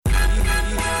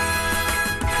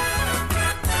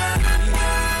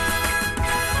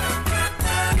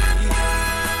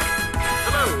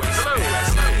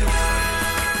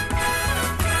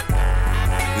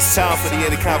It's time for the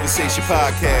End of Conversation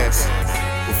podcast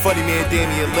with funny man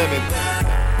Damian Lemon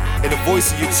and the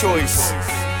voice of your choice,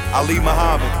 Ali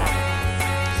Muhammad.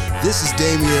 This is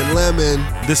Damian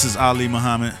Lemon. This is Ali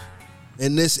Muhammad.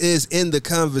 And this is In the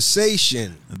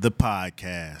Conversation, the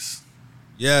podcast.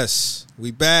 Yes,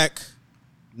 we back.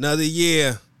 Another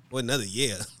year. Well, another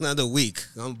year. Another week.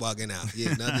 I'm bugging out.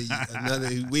 Yeah, another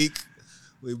week.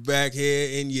 We back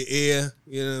here in your ear.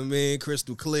 You know what I mean?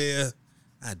 Crystal clear.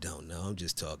 I don't know. I'm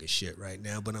just talking shit right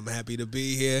now, but I'm happy to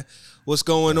be here. What's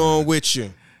going on with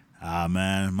you?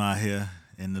 Man, I'm out here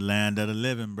in the land of the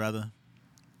living, brother.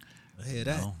 I hear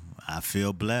that. I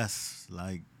feel blessed,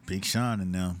 like Big Sean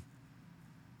and them.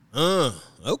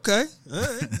 Okay. All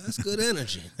right. That's good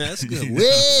energy. That's good.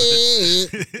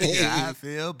 I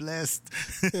feel blessed.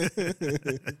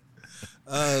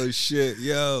 Oh, shit.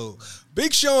 Yo.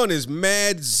 Big Sean is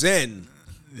mad zen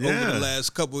over the last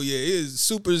couple of years. He is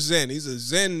super zen. He's a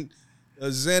zen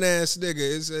ass nigga.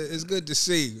 It's good to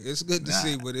see. It's good to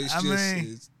see, but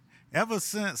it's ever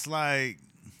since, like,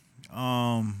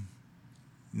 him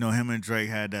and Drake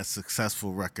had that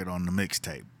successful record on the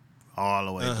mixtape all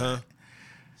the way back.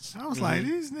 I was like,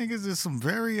 these niggas is some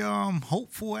very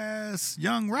hopeful ass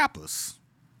young rappers.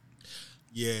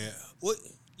 Yeah. Well,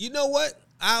 you know what?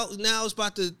 As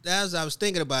I was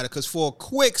thinking about it, because for a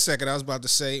quick second I was about to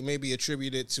say, maybe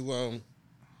attribute it to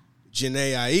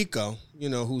Jhené Aiko,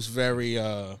 who's very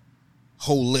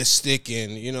holistic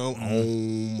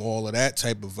and, all of that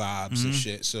type of vibes and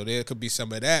shit. So there could be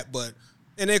some of that,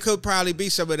 and there could probably be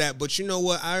some of that. But you know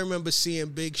what? I remember seeing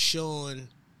Big Sean,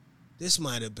 this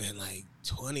might have been like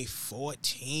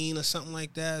 2014 or something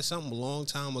like that, something a long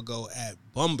time ago at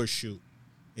Bumbershoot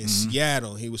in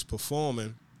Seattle. He was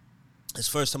performing. It's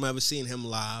the first time I ever seen him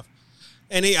live.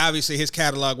 And he obviously, his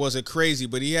catalog wasn't crazy,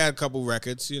 but he had a couple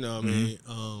records, you know what I mean?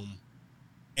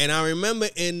 And I remember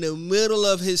in the middle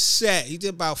of his set, he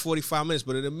did about 45 minutes,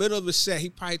 but in the middle of his set, he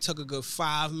probably took a good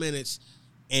 5 minutes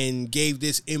and gave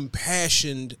this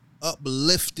impassioned,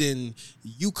 uplifting,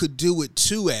 you could do it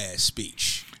too ass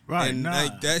speech. Right, and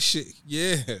like that shit,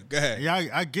 go ahead. Yeah,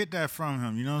 I get that from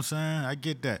him, you know what I'm saying? I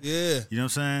get that. Yeah. You know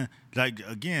what I'm saying? Like,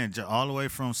 again, all the way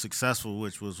from Successful,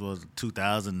 which was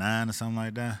 2009 or something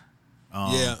like that.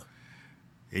 Yeah.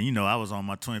 And, I was on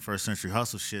my 21st Century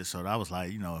Hustle shit, so that was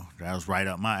like, that was right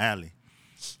up my alley.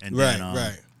 And then,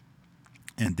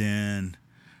 And then,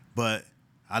 but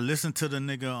I listened to the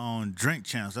nigga on Drink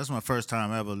Champs. That's my first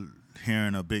time ever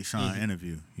hearing a Big Sean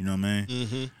interview, you know what I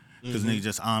mean? Because nigga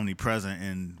just omnipresent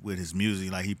and with his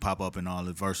music, like he pop up in all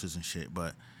the verses and shit.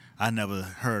 But I never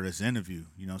heard his interview,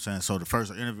 you know what I'm saying? So the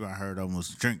first interview I heard of him was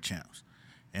Drink Champs.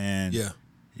 And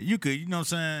you could, you know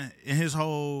what I'm saying? And his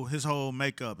whole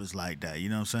makeup is like that, you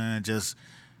know what I'm saying? Just,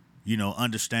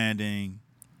 understanding,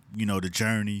 the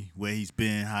journey, where he's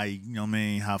been, how he, you know what I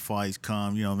mean, how far he's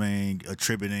come, you know what I mean,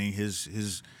 attributing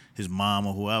his mom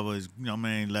or whoever is, you know what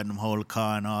I mean, letting him hold a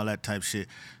car and all that type shit.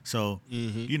 So,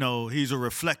 he's a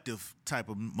reflective type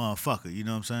of motherfucker, you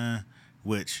know what I'm saying?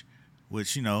 Which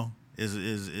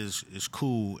is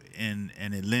cool and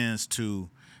it lends to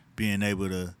being able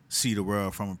to see the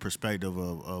world from a perspective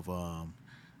of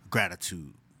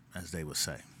gratitude, as they would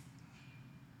say.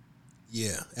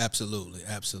 Yeah, absolutely.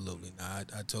 No, I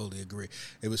totally agree.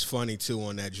 It was funny, too,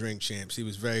 on that Drink Champs. He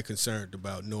was very concerned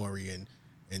about Nori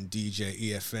and DJ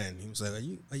EFN. He was like,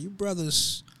 are you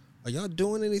brothers, are y'all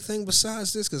doing anything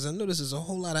besides this? Because I know this is a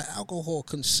whole lot of alcohol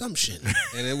consumption.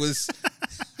 And it was,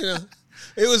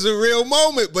 it was a real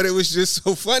moment, but it was just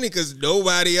so funny because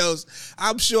nobody else,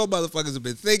 I'm sure motherfuckers have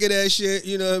been thinking that shit,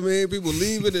 you know what I mean? People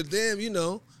leaving it, damn,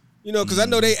 because I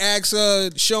know they ask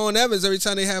Sean Evans every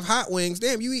time they have hot wings,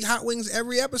 damn, you eat hot wings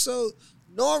every episode?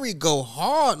 Nori go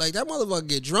hard. Like, that motherfucker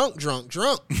get drunk.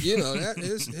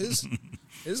 That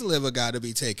his liver got to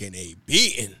be taking a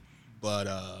beating. But,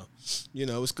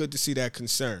 it's good to see that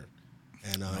concern.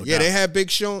 And, they had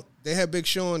Big Sean. They had Big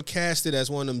Sean casted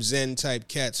as one of them Zen-type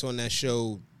cats on that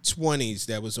show 20s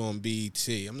that was on BET.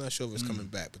 I'm not sure if it's coming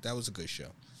back, but that was a good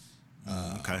show.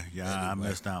 Okay, yeah, anyway. I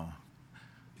missed that one.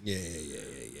 Yeah,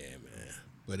 man.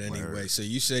 But anyway, so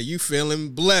you say you feeling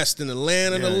blessed in the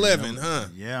land of the living, huh?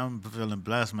 Yeah, I'm feeling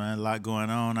blessed, man. A lot going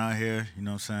on out here, you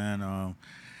know what I'm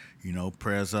saying?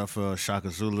 Prayers up for Shaka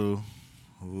Zulu,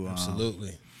 who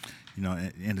absolutely,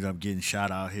 ended up getting shot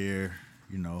out here.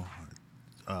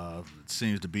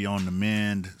 Seems to be on the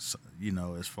mend.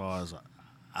 As far as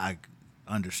I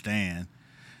understand,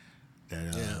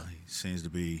 that he seems to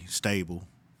be stable.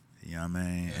 You know what I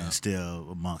mean, and still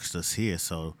amongst us here.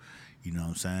 So, you know what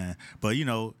I'm saying. But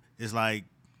it's like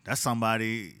that's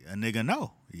somebody a nigga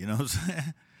know. You know what I'm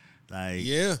saying? Like,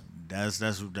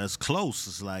 that's close.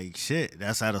 It's like shit.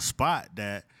 That's at a spot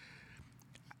that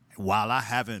while I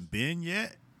haven't been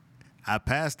yet, I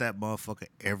pass that motherfucker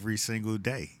every single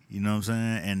day. You know what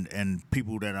I'm saying? And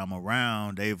people that I'm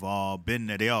around, they've all been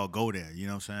there. They all go there. You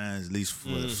know what I'm saying? At least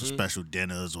for special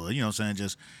dinners or, you know what I'm saying,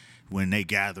 just when they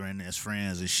gathering as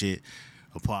friends and shit.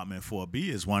 Apartment 4B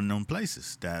is one of them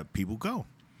places that people go.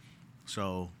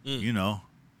 So, you know,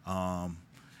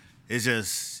 it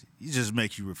just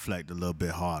make you reflect a little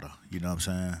bit harder. You know what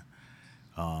I'm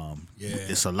saying?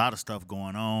 It's a lot of stuff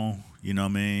going on. You know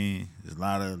what I mean? There's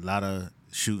a lot of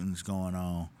shootings going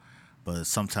on, but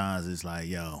sometimes it's like,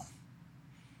 yo,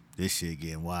 this shit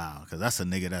getting wild. Cause that's a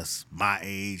nigga that's my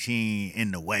age. He ain't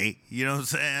in the way. You know what I'm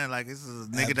saying? Like, this is a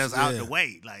nigga that's out the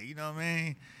way. Like, you know what I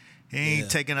mean? He ain't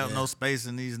taking up no space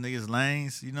in these niggas'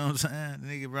 lanes. You know what I'm saying? The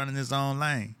nigga running his own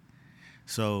lane.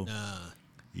 So,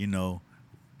 you know,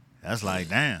 that's like,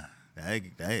 damn.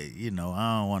 That, you know,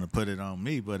 I don't want to put it on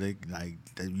me, but it, like,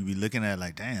 you be looking at it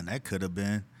like, damn, that could have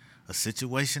been a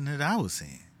situation that I was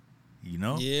in. You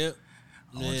know? Yeah.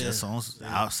 Just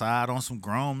outside on some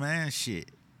grown man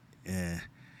shit. And,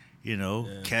 you know,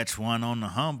 catch one on the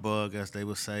humbug, as they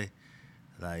would say.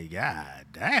 Like, God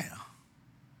damn.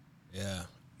 Yeah.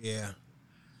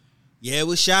 Yeah, it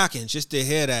was shocking just to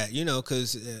hear that, you know,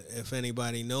 because if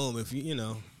anybody know him, if you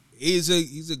know, he's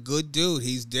a good dude.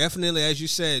 He's definitely, as you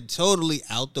said, totally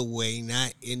out the way,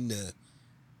 not in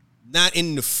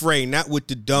the fray, not with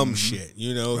the dumb shit.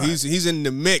 You know, right. He's in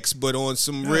the mix, but on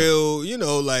some real, you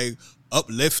know, like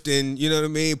uplifting, you know what I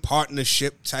mean,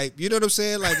 partnership type. You know what I'm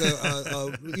saying? Like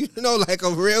a you know, like a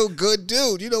real good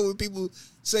dude. You know, when people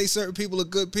say certain people are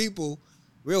good people,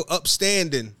 real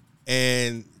upstanding,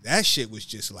 and that shit was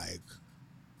just like,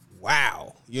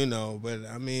 wow, you know. But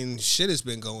I mean, shit has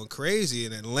been going crazy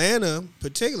in Atlanta,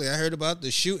 particularly. I heard about the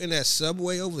shooting at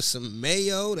Subway over some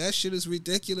mayo. That shit is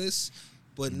ridiculous.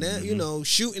 But now, you know,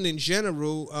 shooting in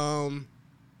general,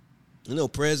 you know,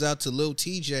 prayers out to Lil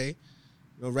TJ, you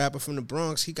know, rapper from the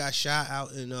Bronx. He got shot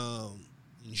out in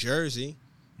Jersey.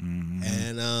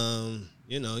 And,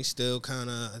 you know, he's still kind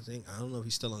of, I don't know if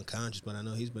he's still unconscious, but I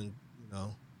know he's been, you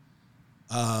know,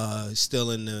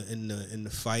 still in the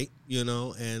fight, you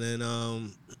know. And then,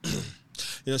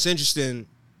 you know, it's interesting.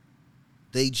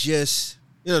 They just,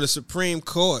 you know, the Supreme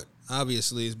Court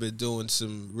obviously has been doing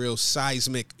some real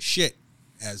seismic shit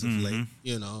as of late,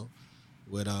 you know,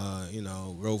 with, you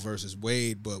know, Roe versus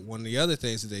Wade. But one of the other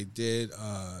things that they did,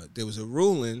 there was a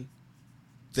ruling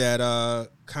that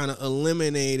kind of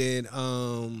eliminated,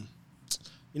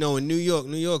 you know, in New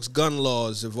York's gun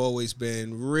laws have always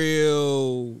been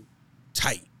real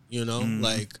tight, you know,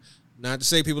 like, not to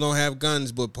say people don't have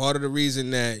guns, but part of the reason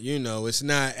that, you know, it's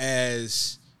not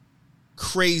as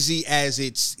crazy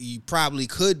as you probably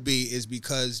could be is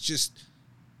because just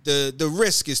the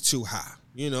risk is too high.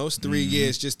 You know, it's 3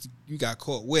 years just you got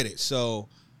caught with it. So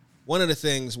one of the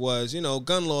things was, you know,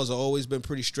 gun laws have always been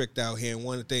pretty strict out here. And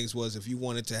one of the things was if you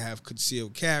wanted to have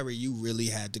concealed carry, you really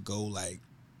had to go like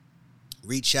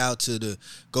reach out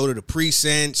go to the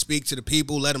precinct, speak to the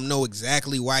people, let them know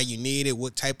exactly why you need it,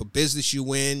 what type of business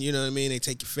you in. You know what I mean? They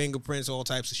take your fingerprints, all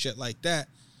types of shit like that.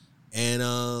 And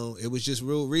it was just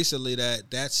real recently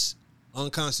that's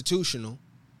unconstitutional.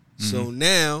 So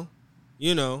now,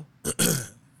 you know,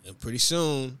 and pretty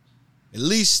soon, at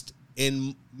least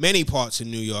in many parts of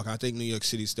New York, I think New York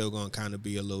City's still going to kind of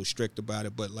be a little strict about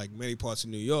it, but like many parts of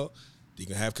New York, you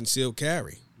can have concealed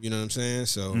carry. You know what I'm saying?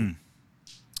 So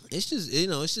it's just, you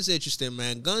know, it's just interesting,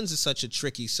 man. Guns is such a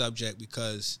tricky subject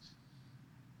because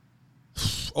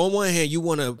on one hand, you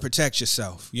want to protect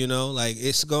yourself, you know, like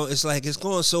it's going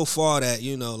so far that,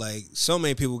 you know, like so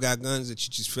many people got guns that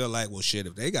you just feel like, well, shit,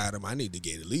 if they got them, I need to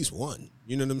get at least one,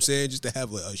 you know what I'm saying? Just to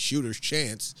have a shooter's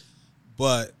chance.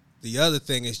 But the other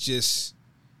thing is just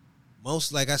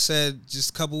like I said, just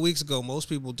a couple weeks ago, most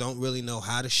people don't really know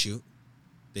how to shoot.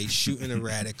 They shooting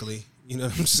erratically. You know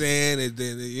what I'm saying? And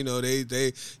then, you know,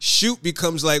 they shoot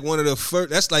becomes like one of the first,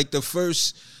 that's like the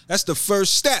first, that's the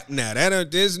first step now.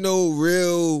 There's no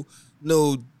real,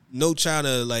 no trying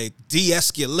to like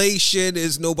de-escalation.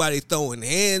 There's nobody throwing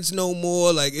hands no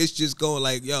more. Like it's just going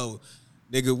like, yo,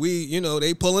 nigga, you know,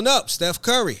 they pulling up Steph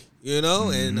Curry, you know?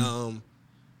 And,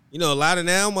 you know, a lot of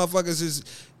now motherfuckers is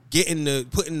putting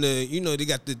the, you know, they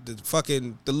got the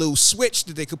fucking, the little switch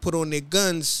that they could put on their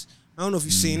guns. I don't know if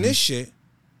you've seen this shit,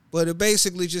 but it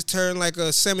basically just turned like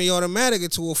a semi-automatic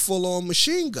into a full-on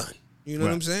machine gun. You know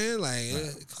what I'm saying?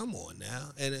 Like, come on now.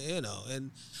 And, you know,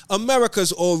 and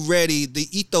America's already, the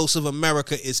ethos of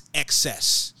America is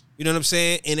excess. You know what I'm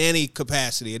saying? In any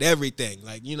capacity, at everything.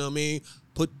 Like, you know what I mean?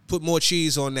 Put more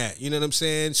cheese on that. You know what I'm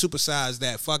saying? Supersize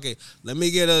that. Fuck it. Let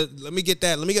me get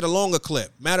a longer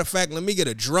clip. Matter of fact, let me get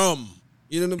a drum.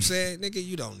 You know what I'm saying? Nigga,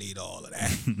 you don't need all of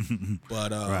that.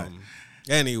 But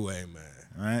anyway,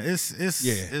 man. It's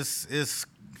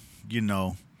you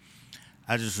know,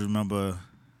 I just remember,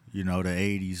 you know, the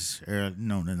 80s, the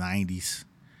 90s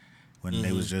when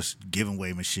they was just giving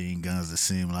away machine guns, it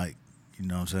seemed like, you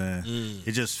know what I'm saying?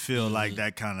 It just feel like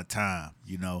that kind of time,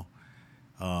 you know.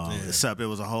 Except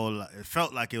it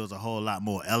felt like it was a whole lot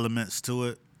more elements to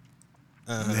it.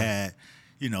 You had,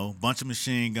 you know, a bunch of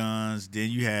machine guns, then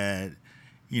you had,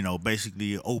 you know,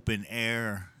 basically open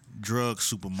air drug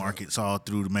supermarkets all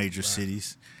through the major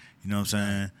cities. You know what I'm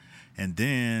saying? And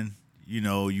then, you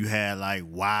know, you had like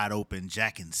wide open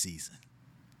jacking season,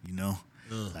 you know?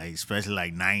 Like especially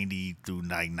like 90 through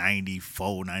like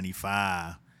 94,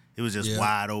 95. It was just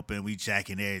wide open. We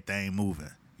jacking everything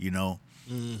moving, you know?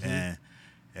 And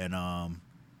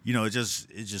you know, it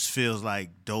just feels like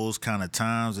those kind of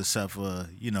times, except for,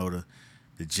 you know,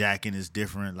 the jacking is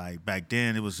different. Like back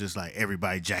then, it was just like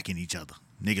everybody jacking each other.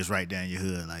 Niggas right down your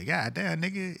hood, like, God damn,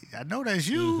 nigga, I know that's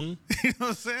you. You know what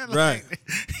I'm saying? Like, right.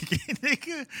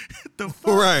 Nigga, the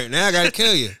fuck? Right, now I gotta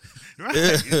kill you.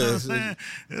 Right. You know what I'm saying?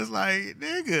 It's like,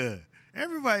 nigga,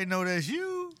 everybody know that's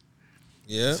you.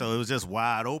 Yeah. So it was just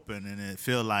wide open, and it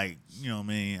feel like, you know what I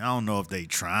mean, I don't know if they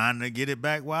trying to get it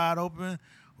back wide open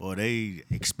or they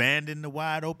expanding the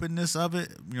wide openness of it,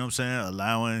 you know what I'm saying,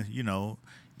 allowing, you know,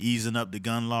 easing up the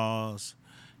gun laws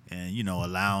and, you know,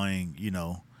 allowing, you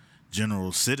know,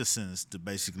 general citizens to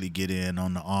basically get in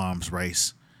on the arms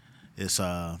race. It's,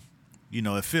 you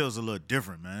know, it feels a little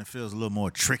different, man. It feels a little more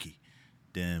tricky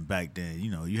than back then.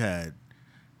 You know, you had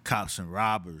cops and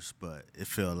robbers, but it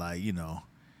felt like, you know,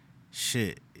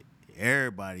 shit,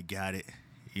 everybody got it.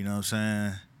 You know what I'm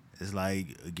saying? It's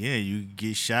like, again, you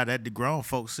get shot at the grown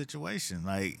folks situation,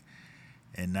 like,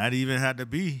 and not even have to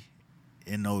be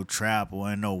in no trap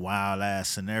or in no wild ass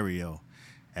scenario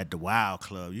at the wild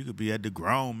club. You could be at the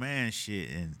grown man shit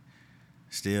and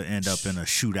still end up in a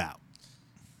shootout.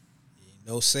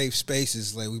 No safe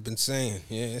spaces, like we've been saying.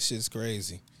 Yeah, that shit's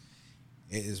crazy.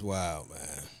 It is wild,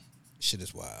 man. Shit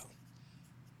is wild.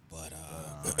 But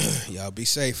y'all be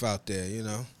safe out there, you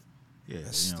know. Yeah,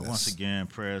 you know, once again,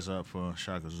 prayers up for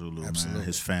Shaka Zulu, absolutely. Man,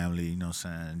 his family, you know what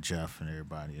I'm saying, Jeff and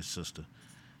everybody, his sister,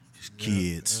 his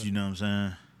kids, you know what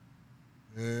I'm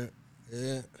saying?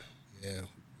 Yeah,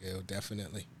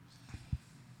 definitely.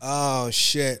 Oh,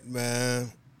 shit,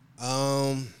 man.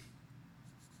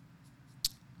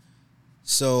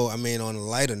 So, I mean, on a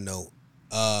lighter note,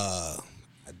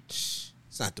 it's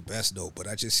not the best note, but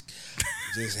I just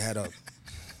had a...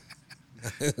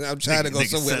 I'm trying to go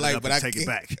somewhere light, but I take can't. It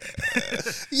back.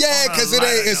 Yeah, because it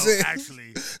ain't.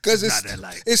 Actually, because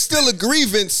it's still a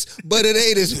grievance, but it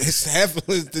ain't it's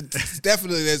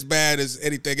definitely as bad as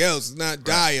anything else. It's not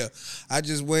dire. I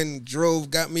just went and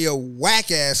got me a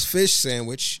whack ass fish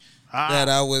sandwich that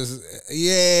I was.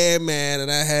 Yeah, man,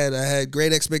 and I had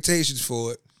great expectations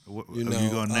for it. You know, you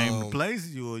gonna name the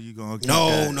place, or you gonna keep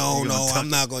no, I'm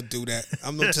not gonna do that.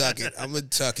 I'm gonna tuck it.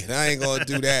 I ain't gonna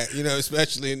do that. You know,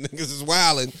 especially niggas is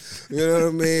wilding. You know what I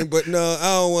mean? But no,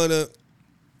 I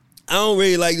don't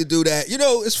really like to do that. You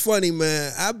know, it's funny,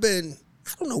 man. I don't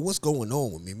know what's going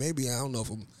on with me. Maybe I don't know if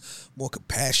I'm more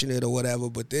compassionate or whatever.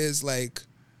 But there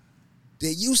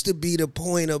used to be the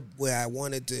point of where I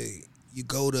wanted to. You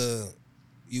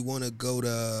want to go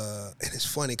to, and it's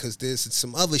funny because there's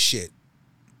some other shit.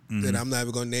 That I'm not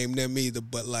even gonna name them either,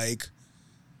 but like,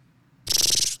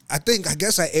 I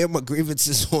guess I air my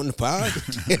grievances on the pod.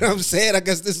 You know what I'm saying? I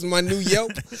guess this is my new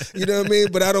Yelp. You know what I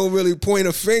mean? But I don't really point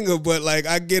a finger, but like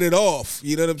I get it off.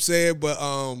 You know what I'm saying? But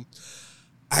I'm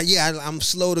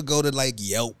slow to go to like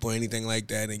Yelp or anything like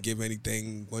that and give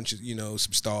anything bunch of, you know,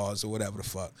 some stars or whatever the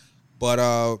fuck. But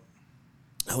I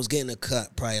was getting a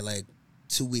cut probably like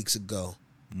 2 weeks ago,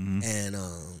 and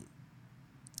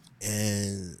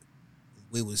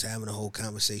we was having a whole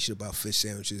conversation about fish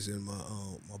sandwiches, and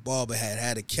my barber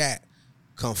had a cat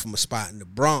come from a spot in the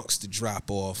Bronx to drop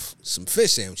off some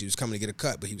fish sandwiches. He was coming to get a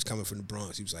cut, but he was coming from the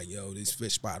Bronx. He was like, yo, this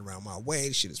fish spot around my way,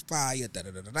 this shit is fire,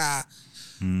 da-da-da-da-da.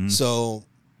 So,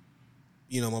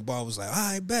 you know, my barber was like,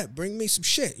 all right, bet, bring me some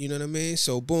shit, you know what I mean?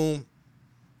 So, boom,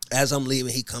 as I'm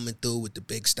leaving, he coming through with the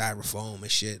big styrofoam and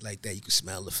shit like that. You can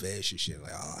smell the fish and shit.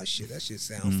 Like, oh, shit, that shit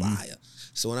sound fire.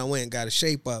 So when I went and got a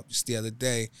shape up just the other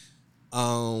day,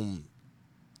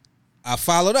 I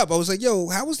followed up. I was like, yo,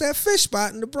 how was that fish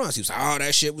spot in the Bronx? He was like, oh,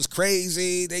 that shit was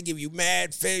crazy. They give you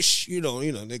mad fish. You know,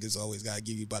 niggas always got to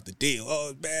give you about the deal.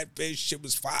 Oh, mad fish. Shit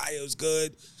was fire. It was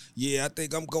good. Yeah, I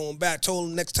think I'm going back. Told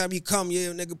him next time you come, yeah,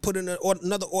 nigga, put in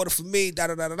another order for me,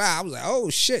 da-da-da-da-da. I was like, oh,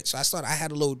 shit. So I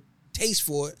had a little taste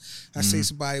for it. I see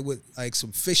somebody with, like,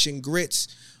 some fish and grits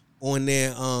on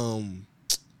their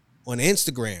on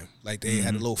Instagram. Like they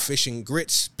had a little fish and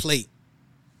grits plate.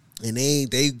 And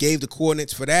they gave the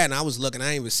coordinates for that, and I was looking. I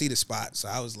didn't even see the spot, so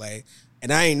I was like,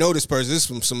 and I ain't know this person. This is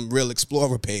from some real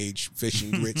Explorer page, Fish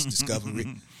and Grits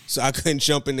Discovery. So I couldn't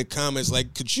jump in the comments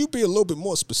like, could you be a little bit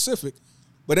more specific?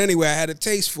 But anyway, I had a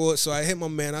taste for it, so I hit my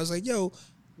man. I was like, yo,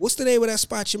 what's the name of that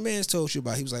spot your man's told you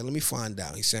about? He was like, let me find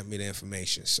out. He sent me the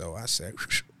information. So I said,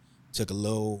 took a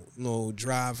little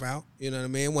drive out. You know what I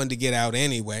mean? Wanted to get out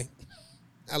anyway.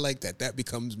 I like that. That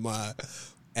becomes my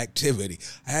activity.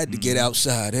 I had to get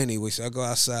outside anyway, so I go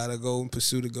outside. I go in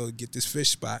pursuit to go get this fish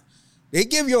spot. They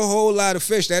give you a whole lot of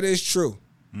fish. That is true.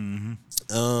 And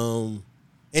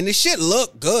the shit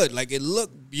looked good. Like, it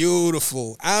looked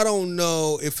beautiful. I don't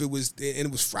know if it was, and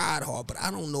it was fried hard, but I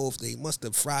don't know if they must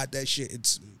have fried that shit in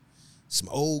some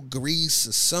old grease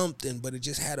or something, but it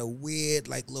just had a weird,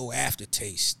 like, little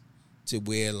aftertaste to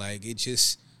where, like,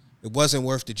 it wasn't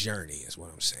worth the journey, is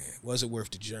what I'm saying. It wasn't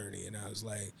worth the journey. And I was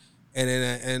like,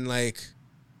 and like,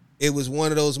 it was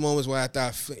one of those moments where I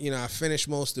thought, I finished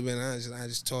most of it, and I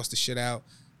just tossed the shit out,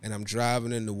 and I'm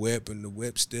driving in the whip, and the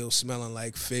whip's still smelling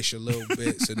like fish a little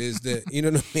bit. So there's the, you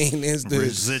know what I mean? There's the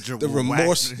residual the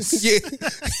remorse. whackness. Yeah,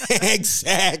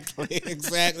 exactly.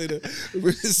 The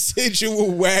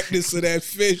residual whackness of that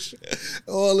fish,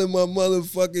 all in my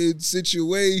motherfucking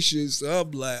situation. So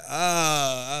I'm like,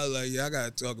 I was like, yeah, I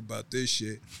gotta talk about this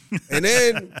shit, and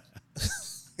then.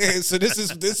 And so this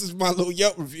is my little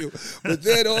Yelp review. But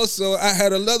then also I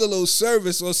had another little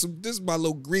service or this is my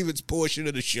little grievance portion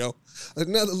of the show.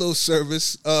 Another little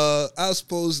service. I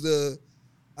was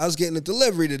getting a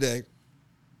delivery today.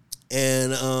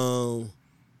 And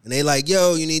they like,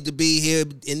 yo, you need to be here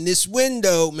in this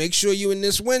window. Make sure you in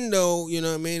this window, you know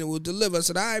what I mean? And we'll deliver. I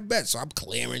said, I bet. So I'm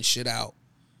clearing shit out.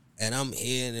 And I'm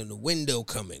here and the window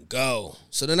come and go.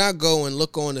 So then I go and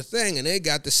look on the thing and they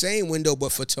got the same window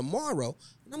but for tomorrow.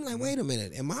 I'm like, wait a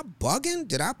minute, am I bugging?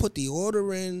 Did I put the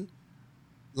order in,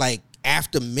 like,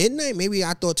 after midnight? Maybe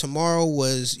I thought tomorrow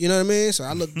was, you know what I mean? So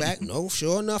I look back, no,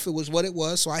 sure enough, it was what it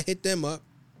was. So I hit them up.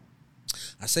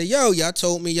 I say, yo, y'all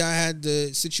told me y'all had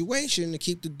the situation to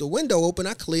keep the window open.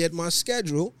 I cleared my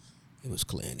schedule. It was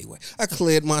clear anyway. I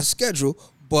cleared my schedule,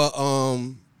 but,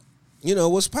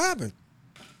 what's popping?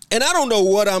 And I don't know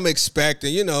what I'm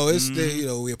expecting. It's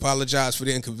we apologize for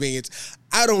the inconvenience.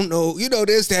 I don't know.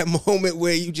 There's that moment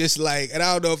where you just like, and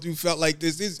I don't know if you felt like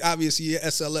this. This obviously your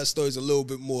SLS story is a little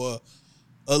bit more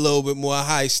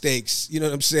high stakes. You know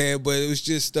what I'm saying? But it was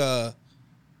just you're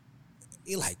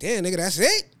like, damn, nigga, that's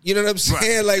it. You know what I'm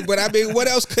saying? Right. Like, but I mean, what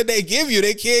else could they give you?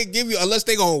 They can't give you unless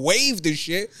they gonna waive the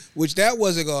shit, which that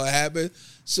wasn't gonna happen.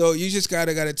 So you just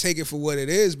gotta take it for what it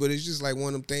is. But it's just like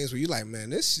one of them things where you're like, man,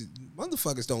 this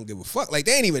motherfuckers don't give a fuck. Like,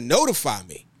 they ain't even notify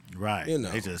me. Right.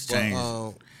 They just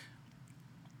changed.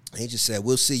 They just said,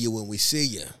 we'll see you when we see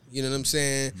you. You know what I'm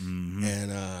saying? Mm-hmm.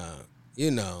 And,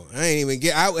 I ain't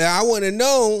even I want to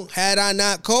know had I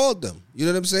not called them. You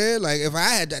know what I'm saying? Like, if I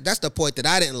had that, that's the point that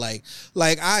I didn't like.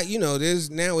 Like, there's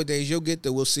nowadays, you'll get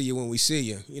the we'll see you when we see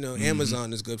you.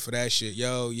 Amazon is good for that shit.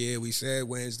 Yo, yeah, we said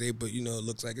Wednesday, but, it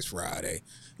looks like it's Friday.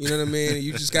 You know what I mean?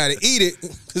 You just got to eat it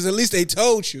because at least they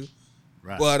told you.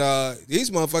 Right. But these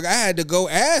motherfuckers, I had to go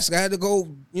ask. I had to go,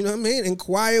 you know what I mean,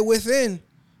 inquire within.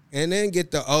 And then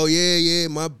get the,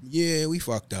 we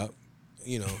fucked up.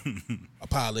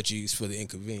 Apologies for the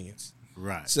inconvenience.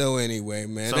 Right. So anyway,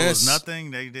 man. So it was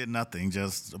nothing? They did nothing,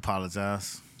 just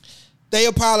apologize? They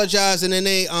apologized, and then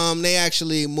they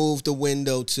actually moved the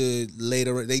window to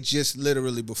later. They just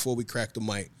literally, before we cracked the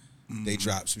mic, they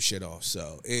dropped some shit off.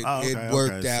 So it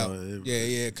worked out. So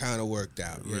it kind of worked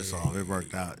out. It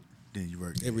worked out. Then you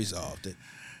worked it. It resolved it.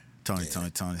 Tony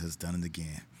has done it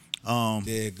again.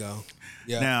 There you go.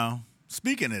 Yeah. Now,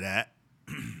 speaking of that,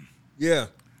 yeah,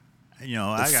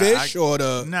 the fish or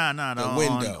the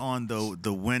window on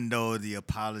the window, the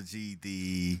apology,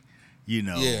 the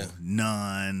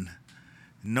none,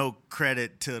 no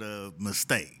credit to the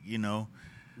mistake,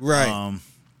 right.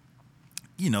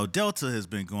 Delta has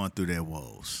been going through their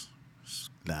woes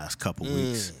last couple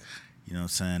weeks. You know what I'm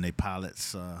saying? They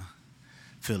pilots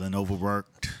feeling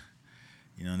overworked.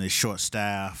 They short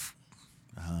staffed.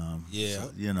 So,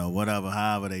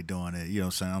 however they doing it, what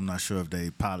I'm saying? I'm not sure if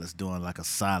they pilots doing like a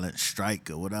silent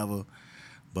strike or whatever,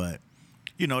 but,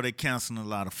 they canceling a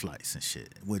lot of flights and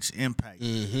shit, which impact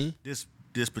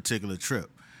this particular trip.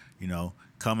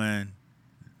 Coming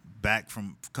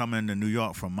to New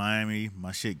York from Miami,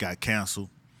 my shit got canceled,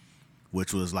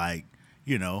 which was like,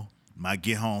 my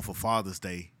get home for Father's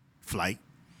Day flight,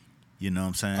 you know what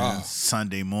I'm saying?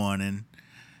 Sunday morning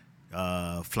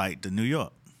flight to New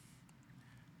York.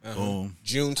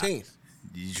 Juneteenth.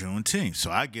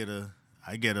 So I get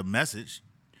a message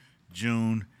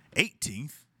June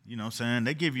 18th. You know what I'm saying?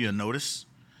 They give you a notice,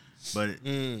 but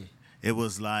it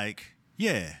was like,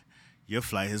 yeah, your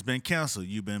flight has been canceled.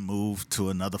 You've been moved to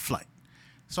another flight.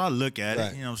 So I look at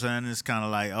it, you know what I'm saying? It's kind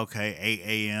of like, okay, 8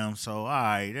 a.m. So, all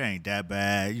right, it ain't that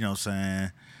bad. You know what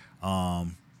I'm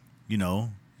saying? You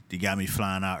know, they got me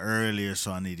flying out earlier,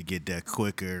 so I need to get there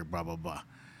quicker, blah, blah, blah.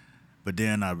 But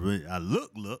then I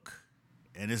look,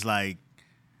 and it's like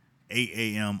 8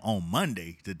 a.m. on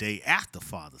Monday, the day after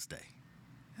Father's Day.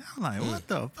 I'm like, what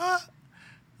the fuck?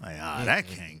 Like, that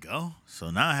can't go. So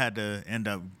now I had to end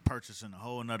up purchasing a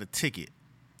whole nother ticket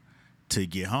to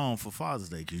get home for Father's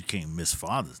Day, because you can't miss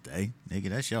Father's Day. Nigga,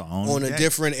 that's your own On day. a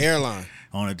different airline.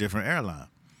 On a different airline.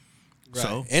 Right.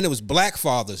 So, and it was Black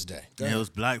Father's Day. It was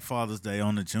Black Father's Day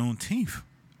on the Juneteenth,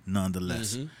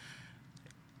 nonetheless.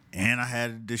 And I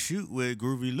had to shoot with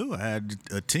Groovy Lou. I had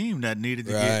a team that needed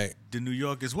to get to New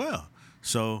York as well.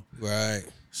 So,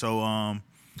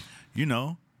 you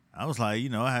know, I was like, you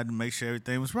know, I had to make sure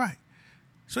everything was right.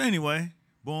 So anyway,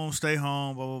 boom, stay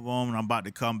home, boom, boom, and I'm about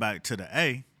to come back to the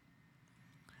A.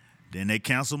 Then they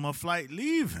canceled my flight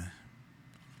leaving.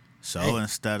 So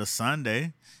instead of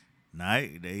Sunday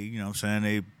night, they, you know what I'm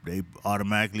saying, they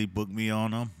automatically booked me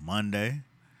on a Monday.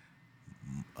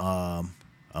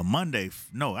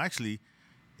 Actually,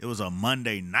 it was a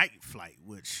Monday night flight,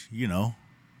 which, you know,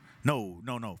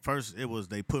 no. First, it was,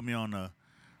 they put me on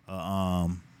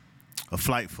a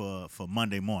flight for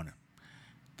Monday morning.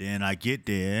 Then I get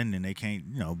there, and then they can't,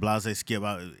 you know, blase skip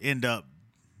out, end up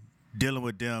dealing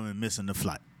with them and missing the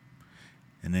flight.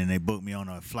 And then they booked me on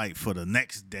a flight for the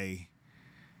next day,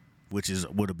 which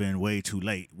would have been way too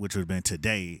late, which would have been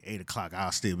today, 8 o'clock.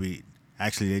 I'll still be.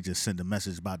 Actually, they just sent a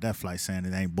message about that flight saying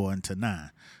it ain't boarding till 9.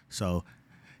 So,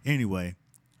 anyway,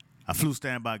 I flew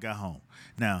standby, got home.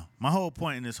 Now, my whole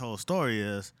point in this whole story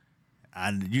is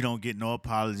you don't get no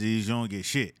apologies. You don't get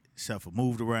shit except for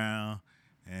moved around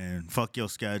and fuck your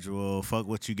schedule, fuck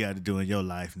what you got to do in your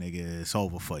life, nigga. It's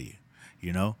over for you,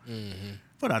 you know?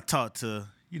 But I talked to,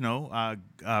 you know,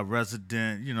 our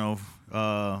resident, you know,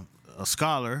 a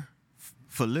scholar,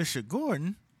 Felicia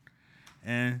Gordon,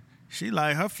 and she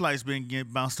like, her flight's been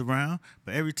getting bounced around,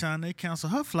 but every time they cancel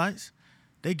her flights,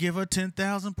 they give her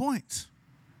 10,000 points.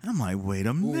 I'm like, wait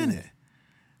a minute.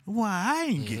 Why I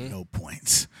ain't getting no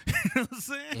points? You know what I'm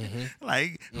saying?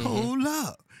 Like, hold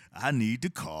up. I need to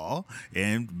call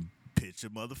and pitch a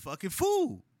motherfucking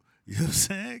fool. You know what I'm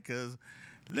saying? Because,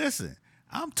 listen,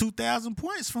 I'm 2,000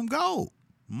 points from gold.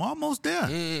 I'm almost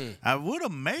there. I would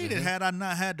have made it had I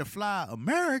not had to fly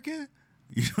American.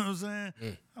 You know what I'm saying?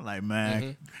 I'm like,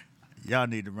 man, y'all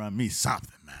need to run me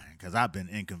something, man, because I've been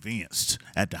inconvenienced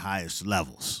at the highest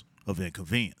levels of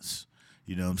inconvenience.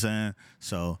 You know what I'm saying?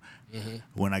 So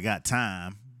when I got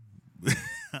time,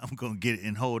 I'm going to get it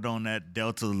and hold on that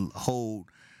Delta hold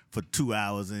for 2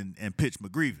 hours and pitch my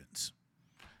grievance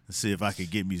and see if I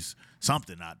could get me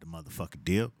something out the motherfucking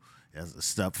deal. That's a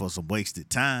step for some wasted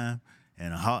time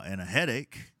and a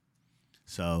headache.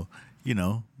 So, you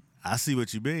know, I see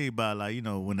what you mean by, like, you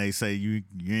know, when they say you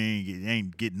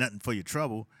ain't get nothing for your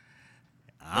trouble.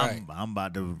 I'm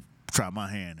about to try my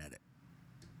hand at it.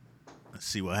 Let's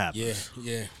see what happens.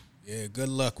 Yeah. Good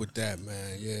luck with that,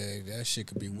 man. Yeah, that shit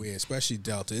could be weird, especially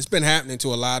Delta. It's been happening to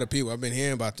a lot of people. I've been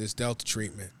hearing about this Delta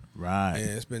treatment. Right. Yeah,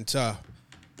 it's been tough.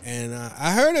 And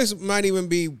I heard this might even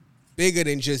be bigger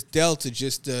than just Delta,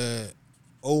 just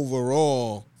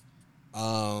overall,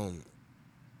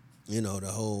 you know,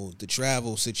 the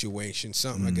travel situation.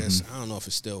 Something, I guess, I don't know if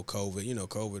it's still COVID. You know,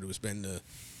 COVID has been the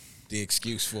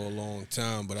excuse for a long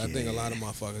time, but I think a lot of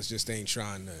motherfuckers just ain't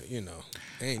trying to, you know,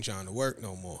 they ain't trying to work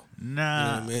no more.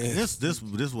 Nah, you know what I mean?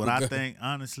 this what I think,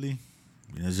 honestly.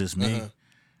 It's just me.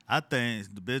 I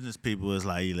think the business people is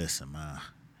like, listen, man,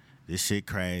 this shit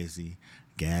crazy.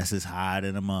 Gas is higher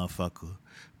than a motherfucker.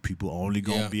 People only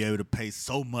gonna be able to pay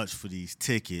so much for these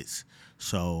tickets.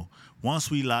 So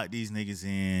once we lock these niggas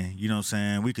in, you know what I'm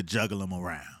saying, we could juggle them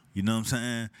around. You know what I'm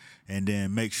saying? And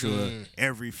then make sure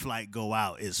every flight go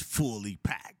out is fully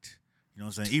packed. You know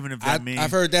what I'm saying? Even if that means...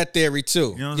 I've heard that theory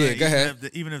too. You know what I'm saying? Go ahead.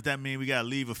 Even if that means we got to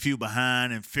leave a few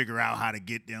behind and figure out how to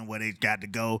get them where they got to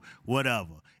go,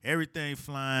 whatever. Everything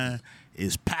flying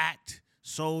is packed,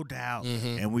 sold out,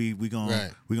 and we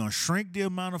gonna shrink the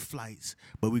amount of flights,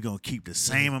 but we gonna keep the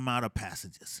same amount of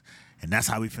passengers. And that's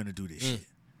how we finna do this shit.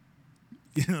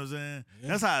 You know what I'm saying? Yeah.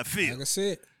 That's how I feel. Like I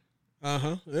said.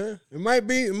 Yeah. It might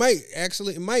be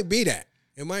that.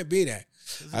 It might be that.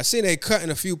 I seen they cutting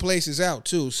a few places out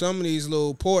too. Some of these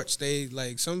little ports,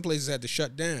 some places had to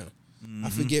shut down.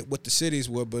 I forget what the cities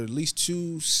were, but at least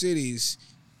 2 cities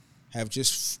have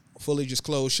just fully just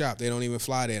closed shop. They don't even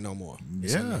fly there no more.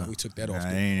 So, we took that off.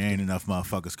 Ain't enough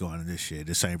motherfuckers going to this shit.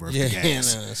 This ain't worth the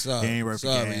gas. Sorry. It ain't worth the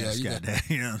gas.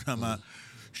 You know what I'm talking about?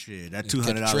 Shit, that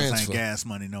 $200 ain't gas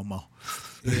money no more.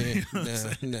 Yeah,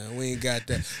 no, we ain't got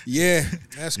that. Yeah,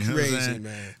 that's crazy,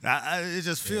 man. It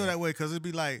just feel that way because it'd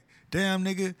be like, damn,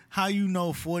 nigga, how you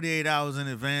know 48 hours in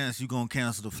advance you gonna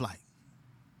cancel the flight?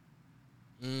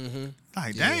 Mm-hmm.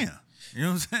 Like, damn. You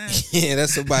know what I'm saying? Yeah,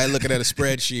 that's somebody looking at a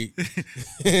spreadsheet.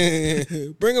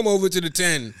 Bring them over to the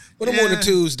 10. Put them on a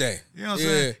Tuesday. You know what I'm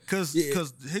saying? Because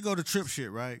here go the trip shit,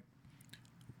 right?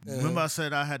 Remember I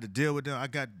said I had to deal with them? I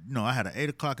had an 8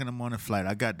 o'clock in the morning flight.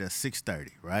 I got there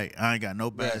 6:30, right? I ain't got no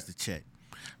bags to check.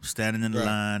 I'm standing in the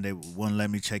line. They wouldn't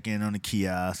let me check in on the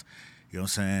kiosk. You know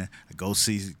what I'm saying? I go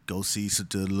see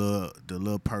the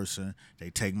little person.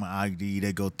 They take my ID.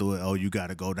 They go through it. Oh, you got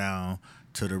to go down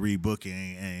to the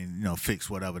rebooking and fix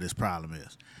whatever this problem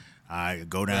is. I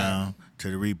go down to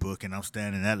the rebook and I'm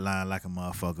standing in that line like a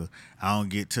motherfucker. I don't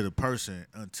get to the person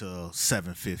until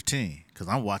 7:15 because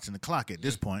I'm watching the clock at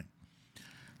this point.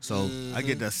 So I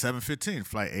get that 7:15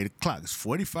 flight, 8 o'clock. It's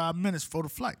 45 minutes for the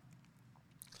flight.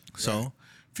 So a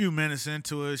few minutes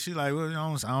into it, she like, well,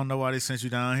 I don't know why they sent you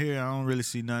down here. I don't really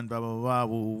see nothing, blah, blah, blah,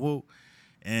 woo, woo, woo.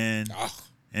 And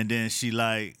then she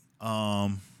like,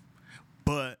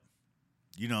 but,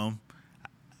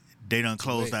 they done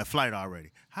closed that flight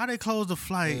already. How they close the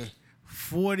flight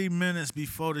 40 minutes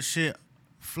before the shit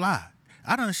fly?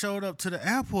 I done showed up to the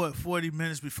airport 40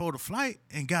 minutes before the flight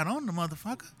and got on the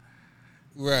motherfucker.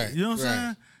 Right. You know what I'm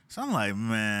saying? So I'm like,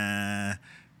 man,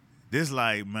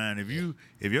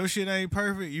 if your shit ain't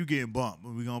perfect, you getting bumped.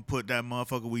 We gonna put that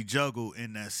motherfucker we juggle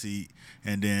in that seat,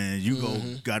 and then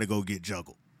you gotta go get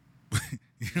juggled.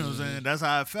 You know what I'm saying? That's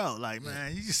how I felt. Like,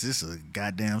 man, this a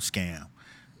goddamn scam.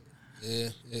 Yeah,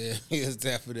 it's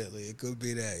definitely. It could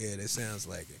be that. Yeah, that sounds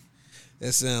like it.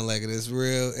 It's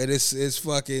real. And it's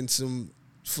fucking some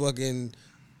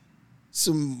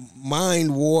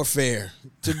mind warfare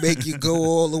to make you go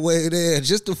all the way there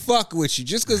just to fuck with you,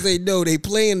 just because they know they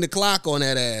playing the clock on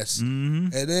that ass.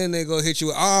 And then they go hit you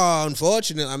with,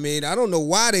 unfortunately, I mean, I don't know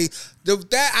why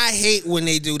I hate when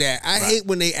they do that. I hate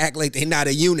when they act like they not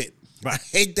a unit. Right. I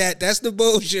hate that. That's the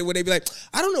bullshit when they be like,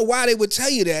 I don't know why they would tell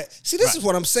you that. See, this is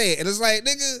what I'm saying. And it's like,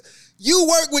 nigga, you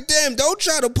work with them. Don't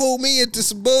try to pull me into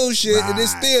some bullshit in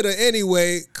this theater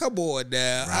anyway. Come on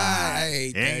now. I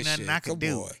hate that shit. Ain't nothing I can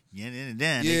do.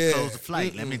 Then they close the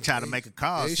flight. Let me try to make a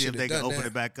call, see if they can open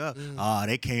it back up. Oh,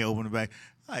 they can't open it back.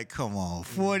 Like, come on,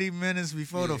 40 minutes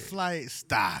before the flight?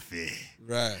 Stop it.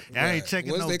 Right. I ain't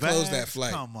checking no bags. Close that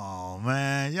flight? Come on,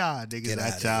 man. Y'all niggas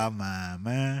got y'all mind,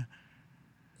 man.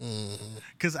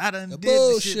 Cause I done did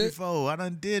this shit before. I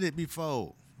done did it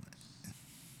before.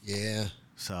 Yeah.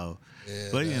 So,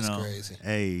 but crazy.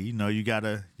 Hey, you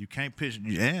can't pitch,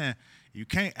 you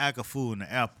can't act a fool in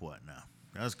the airport now.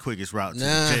 That's the quickest route to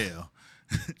the jail.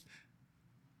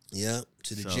 Yep,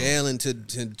 to the jail and to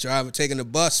taking the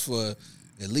bus for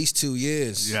at least 2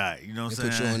 years. Right, you know what I'm saying?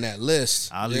 They put you on that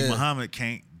list. Ali Muhammad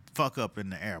can't fuck up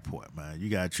in the airport, man. You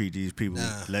gotta treat these people,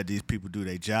 let these people do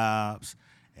their jobs.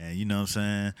 And you know what I'm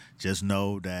saying? Just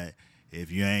know that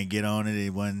if you ain't get on it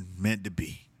wasn't meant to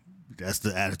be. That's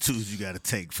the attitudes you got to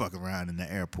take fucking around in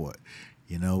the airport.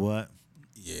 You know what?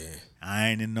 Yeah. I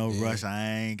ain't in no rush.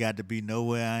 I ain't got to be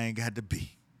nowhere I ain't got to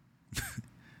be.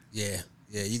 Yeah.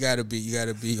 Yeah, you gotta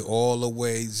be all the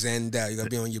way zenned out. You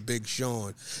gotta be on your Big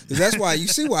Sean. Cause that's why you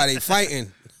see why they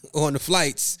fighting on the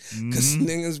flights. Cause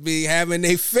niggas be having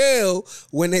they fail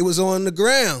when they was on the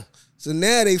ground. So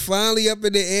now they finally up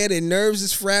in the air. Their nerves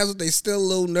is frazzled. They still a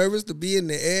little nervous to be in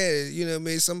the air. You know what I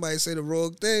mean? Somebody say the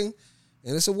wrong thing.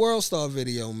 And it's a World Star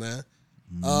video, man.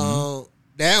 Now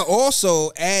also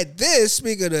add this,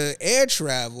 speaking of air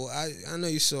travel, I know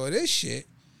you saw this shit.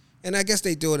 And I guess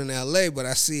they do it in LA, but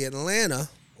I see Atlanta,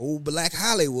 old Black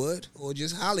Hollywood, or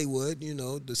just Hollywood,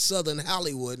 the Southern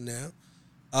Hollywood now,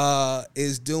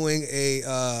 is doing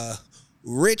a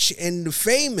rich and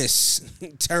famous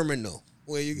terminal.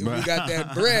 Where you got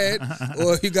that bread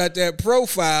or you got that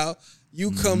profile,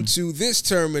 you come to this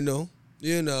terminal,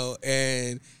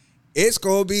 and it's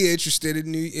going to be interested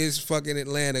in it's fucking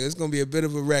Atlanta. It's going to be a bit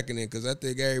of a reckoning because I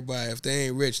think everybody, if they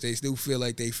ain't rich, they still feel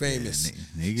like they famous.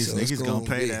 Yeah, niggas going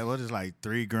to pay that. What is like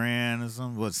 $3,000 or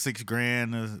something? What,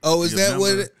 $6,000? Oh, is that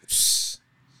what it?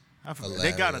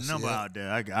 They got a number out there.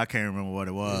 I can't remember what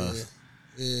it was.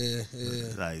 Yeah.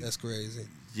 Like, that's crazy.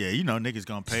 Yeah, niggas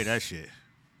going to pay that shit.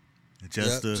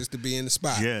 Just to be in the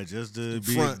spot. Yeah, just to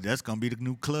be. That's gonna be the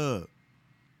new club.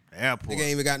 The airport. Nigga ain't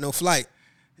even got no flight.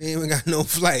 He ain't even got no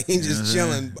flight. He just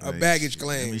chilling. A baggage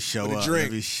claim. Let me show up. Drink.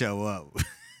 Let me show up.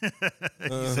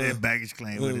 You said baggage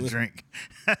claim with a drink.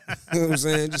 You know what I'm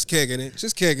saying? Just kicking it.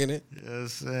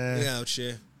 Yes, We out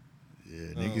here.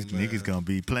 Yeah, niggas gonna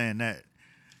be playing that.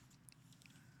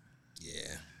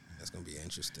 Yeah, that's gonna be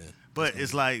interesting. But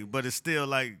it's still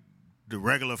like the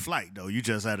regular flight though. You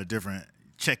just had a different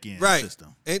check-in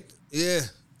system. And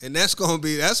that's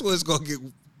when it's gonna get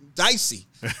dicey.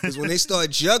 Because when they start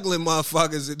juggling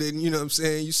motherfuckers, and then, you know what I'm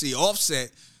saying, you see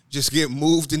Offset just get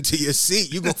moved into your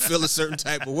seat, you gonna feel a certain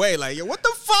type of way. Like, yo, what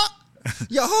the fuck?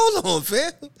 Yo, hold on,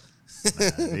 fam.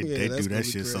 They do that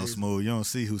shit so smooth. You don't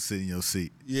see who's sitting in your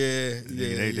seat.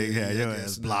 They had your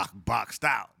ass boxed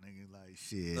out. Nigga, like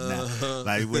shit. Nah.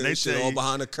 Like when they shit say all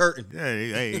behind the curtain. Yeah,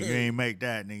 hey, you ain't make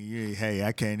that, nigga. Hey,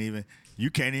 I can't even. You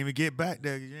can't even get back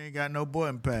there. You ain't got no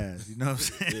boarding pass. You know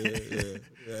what I'm saying?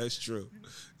 Yeah, that's true.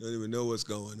 You don't even know what's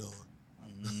going on.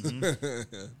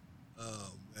 Mm-hmm.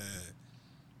 Oh man.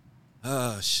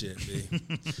 Oh shit, B.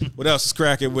 What else is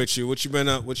cracking with you? What you been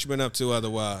up to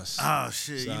otherwise? Oh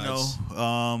shit, besides?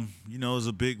 It was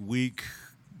a big week.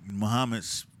 Muhammad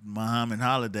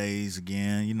holidays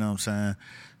again, you know what I'm saying?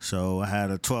 So I had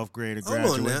a 12th grader graduate.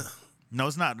 Hold on now. No,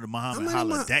 it's not the Muhammad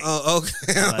holiday. Oh,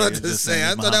 okay. I was about to say,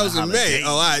 I thought that was in May.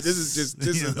 Oh, all right. This is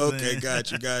okay. Got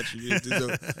you.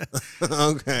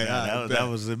 Okay. That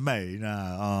was in May.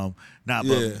 But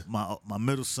my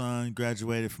middle son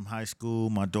graduated from high school.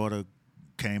 My daughter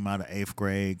came out of 8th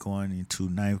grade going into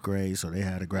 9th grade, so they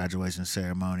had a graduation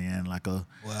ceremony and like a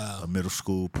middle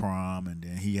school prom, and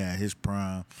then he had his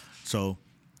prom. So,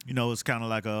 it's kind of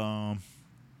like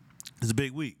it's a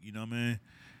big week, you know what I mean?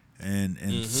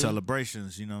 And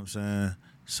celebrations, you know what I'm saying?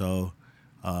 So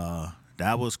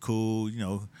that was cool,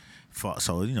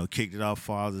 kicked it off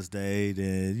Father's Day.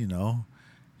 Then,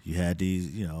 you had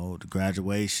these, the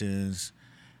graduations.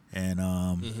 And,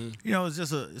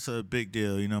 it's a big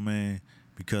deal, you know what I mean?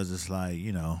 Because it's like,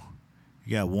 you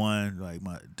got one, like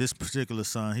this particular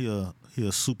son, he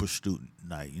a super student,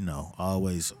 like,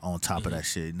 always on top of that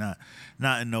shit. Not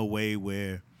in no way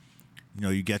where,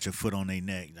 you got your foot on their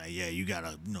neck. Like, yeah, you got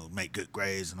to, make good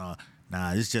grades and all.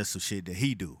 Nah, it's just some shit that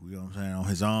he do. You know what I'm saying? On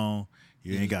his own.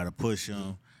 You ain't got to push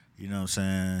him. You know what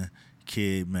I'm saying?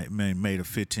 Kid made a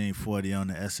 1540 on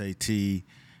the SAT.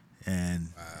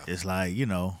 And it's like,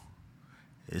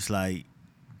 it's like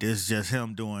this is just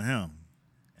him doing him.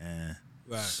 And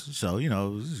so,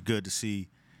 it's good to see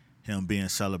him being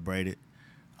celebrated.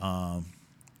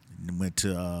 Went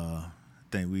to, I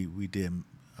think we did,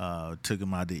 took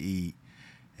him out to eat.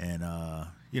 And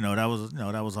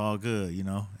that was all good,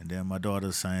 And then my daughter,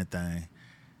 the same thing.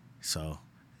 So,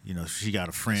 she got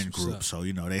a friend group, so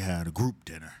they had a group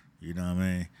dinner. You know what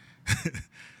I mean?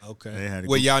 Okay.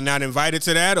 Were y'all not invited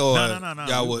to that, or no?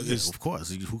 Y'all were, of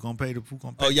course. Who gonna pay?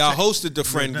 Oh, y'all hosted the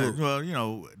friend group. Well,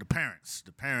 the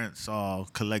parents all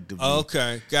collectively.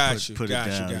 Okay, got you. You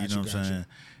know what I'm saying?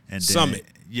 And summit.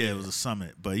 It was a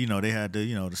summit, but they had the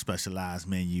the specialized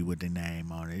menu with their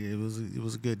name on it. It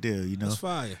was a good deal, That's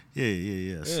fire.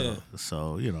 Yeah.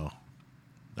 So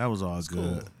that was all That's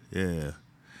good. Cool. Yeah.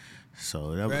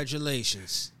 So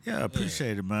Congratulations. Yeah,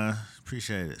 appreciate it, man.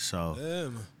 Appreciate it. So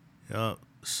man. Yep.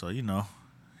 So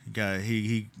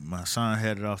my son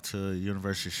headed off to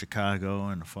University of Chicago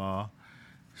in the fall.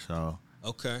 So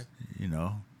okay.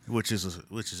 Which is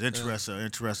interesting.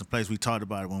 Interesting place. We talked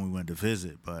about it when we went to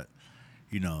visit, but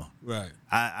right.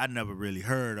 I never really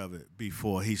heard of it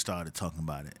before he started talking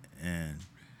about it, and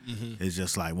it's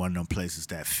just like one of them places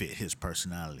that fit his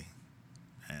personality,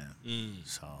 and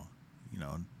so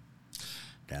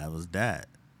that was that.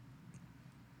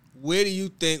 Where do you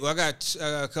think? Well, I got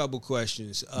a couple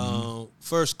questions.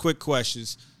 First, quick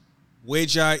questions.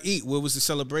 Where'd y'all eat? Where was the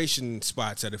celebration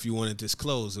spots at? If you want to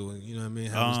disclose, or you know what I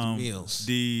mean? How was the meals?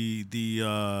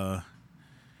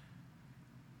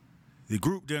 The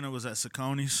group dinner was at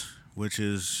Saucony's, which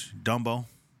is Dumbo.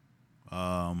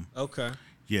 Okay.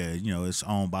 Yeah, it's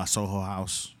owned by Soho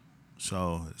House,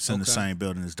 so it's in the same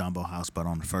building as Dumbo House, but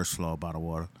on the first floor by the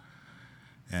water.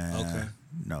 And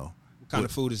What kind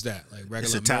of food is that? Like regular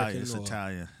It's Italian. American? It's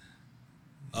Italian.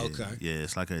 Okay. Yeah,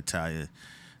 it's like an Italian.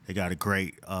 They got a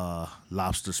great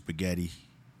lobster spaghetti.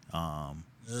 Okay.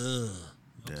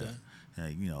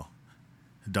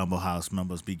 Dumbo House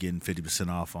members be getting 50%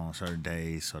 off on certain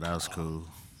days, so that was cool.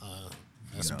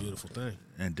 That's a beautiful thing.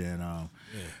 And then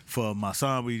for my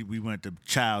son, we went to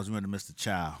Child's. We went to Mr.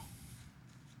 Child.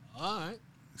 All right.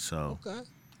 So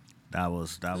that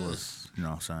was you know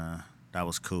what I'm saying, that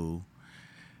was cool.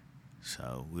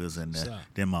 So we was in there.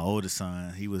 Then my oldest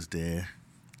son, he was there,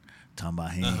 talking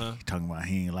about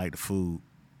he ain't like the food.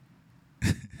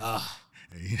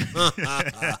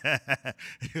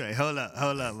 Like, hold up,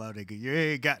 my nigga. You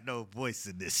ain't got no voice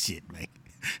in this shit, man.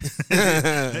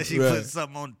 Unless you put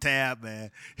something on the tab,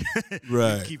 man.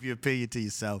 Right. Keep your opinion to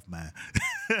yourself, man.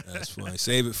 That's funny.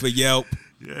 Save it for Yelp.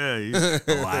 Yeah.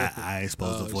 I ain't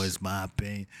supposed to voice my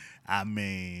opinion. I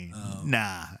mean,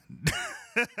 nah.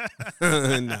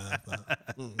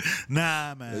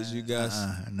 Nah, man. As you guys,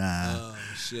 nah. Oh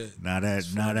shit. Now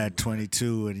that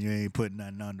 22 and you ain't putting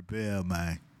nothing on the bill,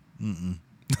 man.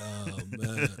 Oh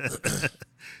man.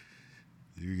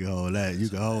 You can hold that. You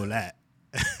can hold that.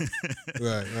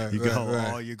 Right. You can hold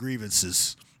all your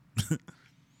grievances.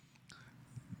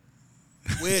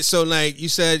 Weird. So, like you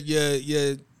said,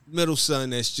 your middle son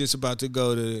that's just about to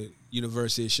go to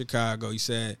University of Chicago. You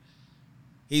said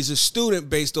he's a student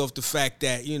based off the fact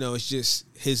that it's just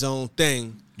his own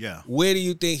thing. Yeah. Where do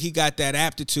you think he got that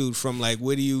aptitude from? Like,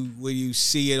 where do you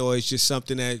see it, or it's just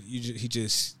something that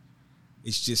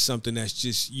it's just something that's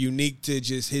just unique to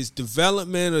just his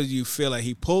development, or do you feel like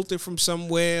he pulled it from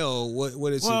somewhere, or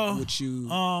what is it? What you?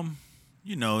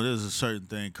 There's a certain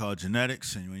thing called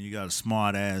genetics, and when you got a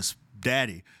smart ass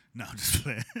daddy, no, I'm just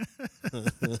playing.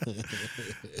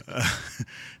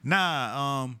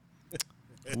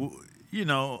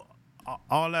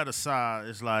 All that aside,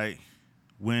 it's like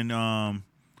when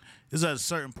it's at a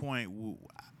certain point,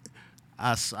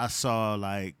 I saw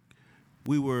like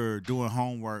we were doing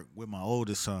homework with my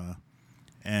oldest son,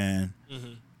 and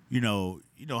you know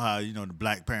how the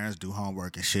black parents do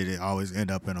homework and shit. It always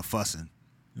end up in a fussing.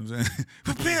 You know what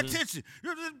I'm saying? Pay attention.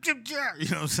 You know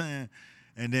what I'm saying?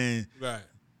 And then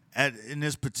in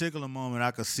this particular moment,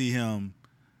 I could see him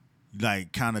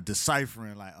like kind of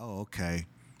deciphering, like, oh, okay,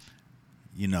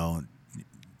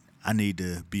 I need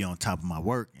to be on top of my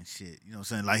work and shit. You know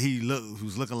what I'm saying? Like he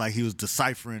was looking like he was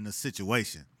deciphering the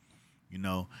situation. And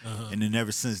then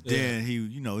ever since then, he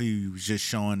was just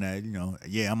showing that,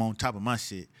 I'm on top of my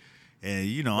shit. And,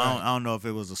 I don't know if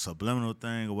it was a subliminal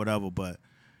thing or whatever, but,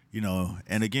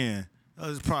 and again,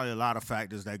 there's probably a lot of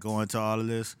factors that go into all of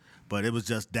this, but it was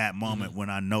just that moment when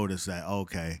I noticed that,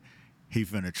 okay, he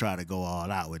finna try to go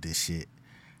all out with this shit.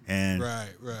 And, right.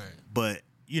 But,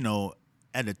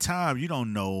 at the time, you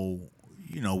don't know,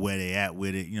 where they at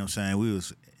with it. You know what I'm saying? We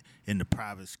was in the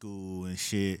private school and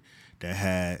shit that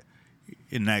had,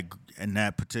 in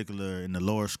the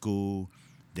lower school,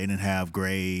 they didn't have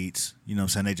grades. You know what I'm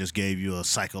saying? They just gave you a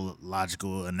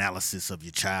psychological analysis of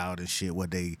your child and shit, what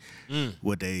they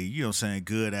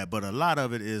good at. But a lot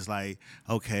of it is like,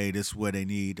 okay, this is where they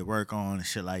need to work on and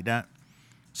shit like that.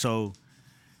 So,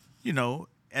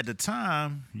 at the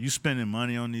time, you spending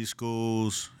money on these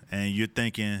schools and you're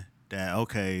thinking that,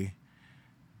 okay,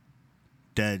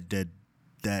 that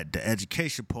the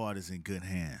education part is in good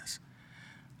hands.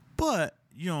 But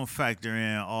you don't factor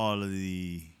in all of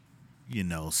the,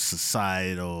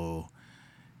 societal,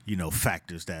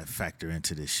 factors that factor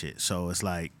into this shit. So it's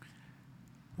like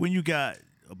when you got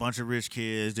a bunch of rich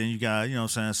kids, then you got,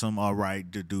 some all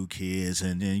right to do kids,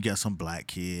 and then you got some black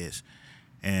kids,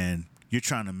 and you're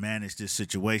trying to manage this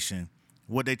situation.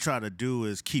 What they try to do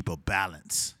is keep a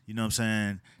balance. You know what I'm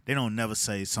saying? They don't never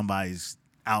say somebody's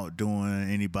outdoing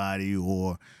anybody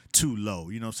or too low.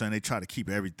 You know what I'm saying? They try to keep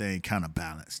everything kind of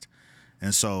balanced.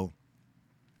 And so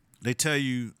they tell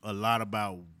you a lot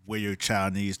about where your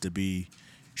child needs to be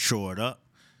shored up.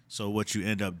 So what you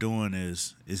end up doing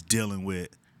is dealing with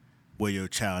where your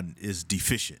child is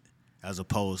deficient, as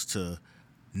opposed to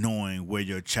knowing where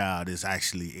your child is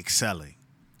actually excelling.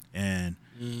 And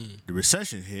the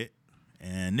recession hit,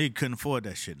 and they couldn't afford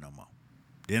that shit no more.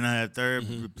 Then I had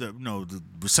the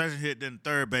recession hit, then the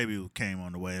third baby came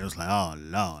on the way. It was like, oh,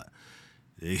 Lord.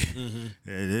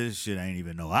 This shit ain't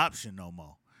even no option no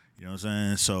more. You know what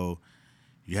I'm saying? So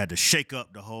you had to shake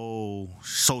up the whole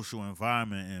social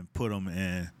environment and put them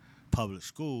in public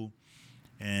school,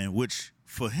 and which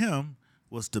for him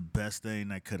was the best thing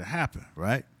that could have happened,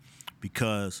 right?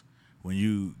 Because when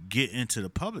you get into the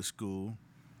public school,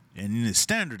 and then it's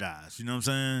standardized, you know what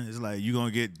I'm saying? It's like you're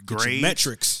going to get grades.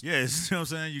 Metrics. Yeah, you know what I'm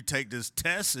saying? You take this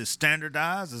test, it's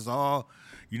standardized, it's all,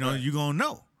 you're going to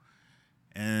know.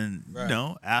 And,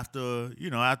 after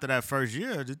that first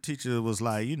year, the teacher was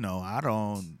like, I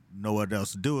don't know what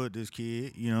else to do with this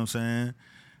kid. You know what I'm saying?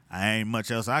 I ain't much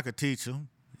else I could teach him.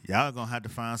 Y'all going to have to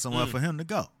find somewhere for him to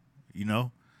go,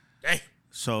 Damn.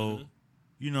 So,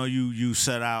 you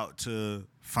set out to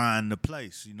find the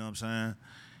place, you know what I'm saying?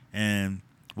 And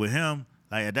with him,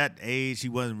 like at that age, he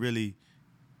wasn't really,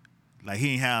 like he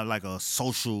didn't have like a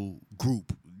social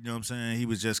group. You know what I'm saying? He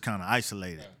was just kind of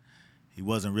isolated. He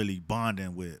wasn't really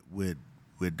bonding with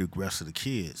the rest of the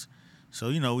kids. So,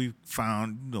 we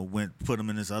found, put him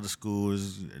in this other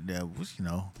schools that was,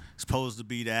 supposed to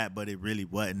be that, but it really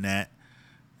wasn't that.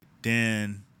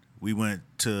 Then we went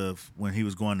to, when he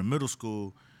was going to middle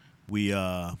school, we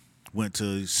went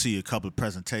to see a couple of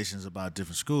presentations about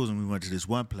different schools, and we went to this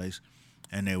one place,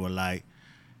 and they were like,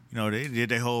 you know, they did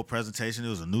their whole presentation. It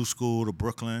was a new school to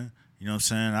Brooklyn, you know what I'm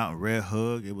saying, out in Red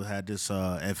Hook. It had this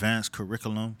advanced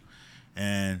curriculum,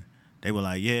 and they were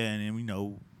like, yeah, and then, you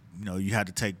know, you had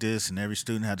to take this, and every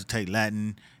student had to take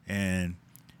Latin, and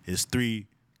it's 3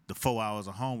 to 4 hours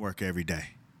of homework every day.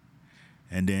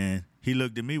 And then he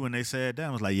looked at me when they said that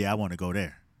and was like, yeah, I want to go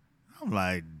there. I'm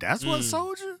like, that's what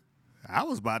sold you? I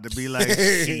was about to be like,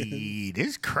 shit,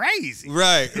 it's crazy.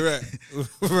 Right. But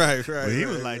he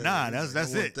was like, nah, that's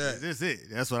it. That's it.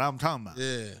 That's what I'm talking about.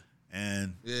 Yeah.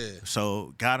 And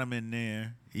so got him in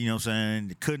there, you know what I'm saying?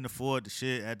 They couldn't afford the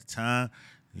shit at the time.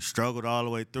 He struggled all the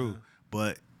way through.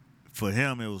 But for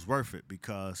him, it was worth it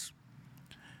because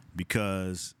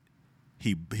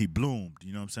he bloomed,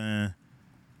 you know what I'm saying?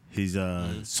 His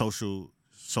social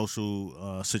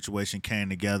situation came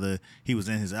together. He was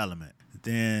in his element.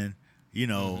 Then, you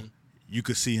know, you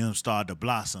could see him start to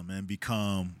blossom and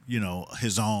become, you know,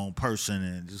 his own person,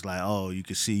 and just like, oh, you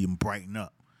could see him brighten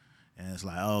up. And it's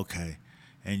like, okay.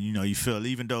 And, you know, you feel,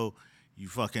 even though you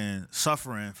fucking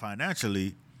suffering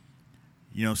financially,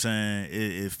 you know what I'm saying,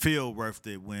 it feel worth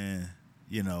it when,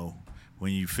 you know,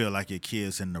 when you feel like your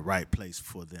kid's in the right place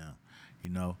for them, you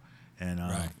know? And,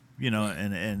 you know,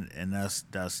 and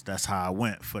that's how I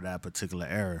went for that particular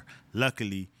era.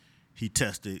 Luckily, he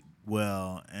tested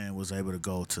well and was able to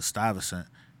go to Stuyvesant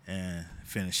and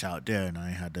finish out there, and I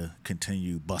ain't had to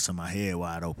continue busting my head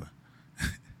wide open.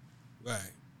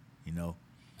 Right. You know?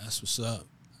 That's what's up.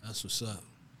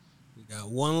 We got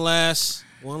one last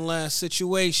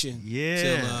situation.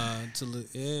 Yeah.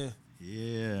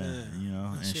 Yeah, you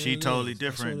know, that's and she what it totally is.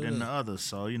 different than the others.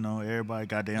 So, you know, everybody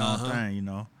got their own thing, you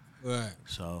know. Right.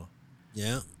 So,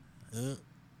 yeah.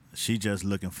 she just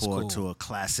looking forward cool. to a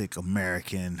classic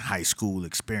American high school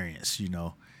experience, you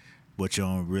know, what you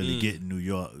don't really get in New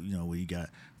York, you know, where you got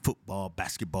football,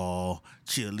 basketball,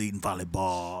 cheerleading,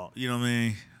 volleyball, you know what I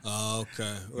mean? Oh,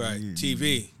 okay, right.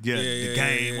 TV. Yeah, the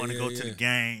game, want to go to the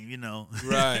game, you know.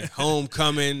 Right,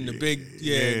 homecoming, the big,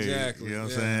 exactly. You know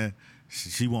what I'm saying?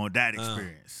 She want that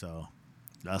experience, so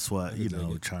that's what, you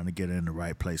know, trying to get her in the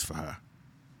right place for her.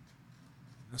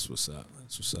 That's what's up.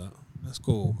 That's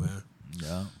cool, man.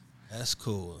 Yeah. That's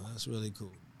cool. That's really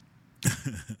cool.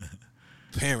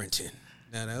 Parenting.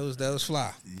 Now that was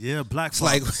fly. Yeah, black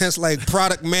fathers. That's like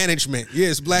product management. Yeah,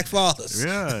 it's black fathers.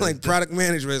 Yeah. Like product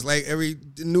management. It's like every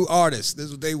new artist. This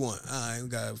is what they want. I ain't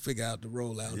gotta figure out the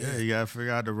rollout. Yeah, you gotta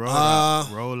figure out the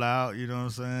rollout, you know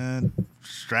what I'm saying?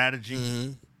 Strategy.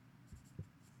 Mm-hmm.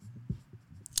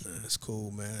 That's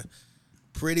cool, man.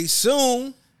 Pretty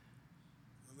soon,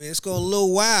 I mean, it's going a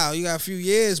little while. You got a few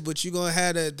years, but you're gonna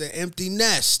have the empty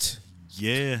nest.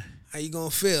 Yeah. How you gonna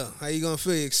feel?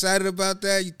 You excited about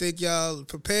that? You think y'all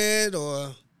prepared,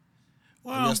 or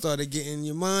y'all started getting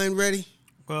your mind ready?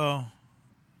 Well,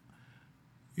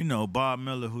 you know, Bob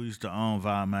Miller, who used to own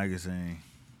Vibe magazine,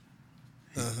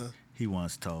 he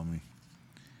once told me,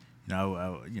 you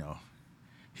know,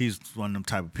 he's one of them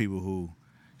type of people who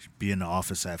be in the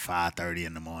office at 5:30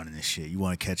 in the morning and shit. You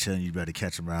want to catch him, you better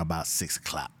catch him around about 6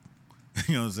 o'clock.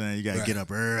 You know what I'm saying? You got to get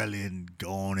up early and go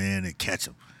on in and catch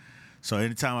him. So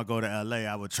anytime I go to L.A.,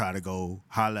 I would try to go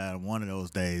holler at him one of those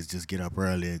days, just get up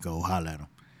early and go holler at him.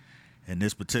 And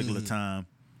this particular time,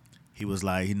 he was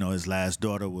like, you know, his last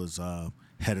daughter was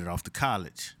headed off to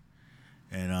college.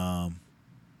 And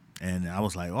I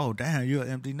was like, oh, damn, you're an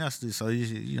empty nester. So,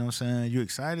 you know what I'm saying? You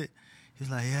excited?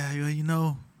 He's like, yeah, you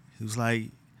know. He was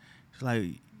like,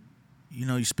 you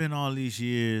know, you spend all these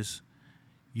years,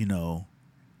 you know,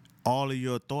 all of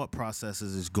your thought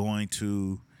processes is going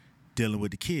to dealing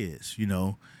with the kids, you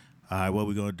know. All right, what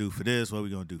we gonna do for this? What we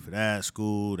gonna do for that?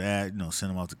 School, that, you know, send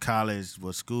them off to college.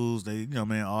 What schools? They, you know,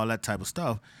 man, all that type of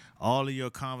stuff. All of your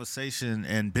conversation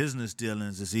and business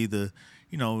dealings is either,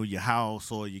 you know, your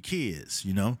house or your kids,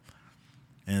 you know.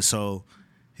 And so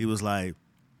he was like,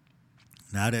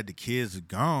 now that the kids are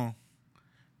gone,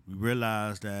 we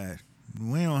realized that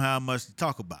we don't have much to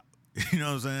talk about. You know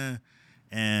what I'm saying?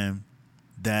 And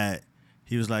that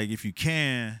he was like, if you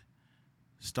can,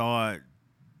 start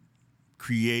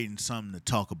creating something to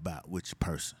talk about with your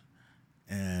person.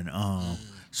 And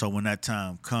so when that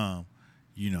time come,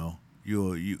 you know,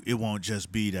 it won't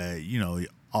just be that, you know,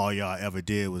 all y'all ever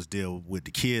did was deal with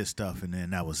the kid stuff and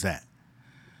then that was that.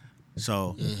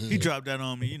 So he dropped that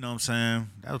on me, you know what I'm saying?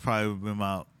 That was probably been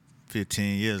about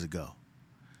 15 years ago.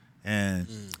 And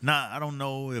I don't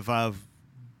know if I've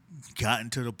gotten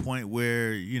to the point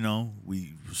where, you know,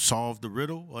 we solved the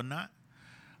riddle or not.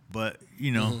 But,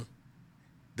 you know,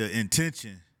 the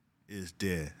intention is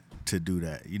there. to do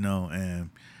that, you know, and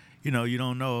you know, you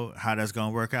don't know how that's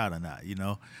gonna work out or not, you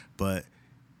know, but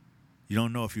you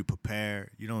don't know if you're prepared.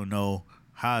 You don't know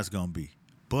how it's gonna be,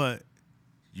 but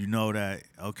you know that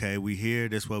okay, we here.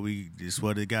 This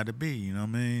what it got to be. You know what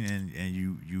I mean?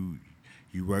 And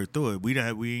you work through it.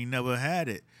 We ain't never had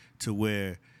it to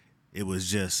where it was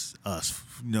just us.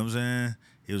 You know what I'm saying?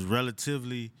 It was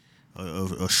relatively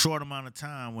a short amount of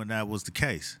time when that was the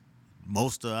case.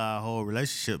 Most of our whole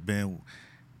relationship been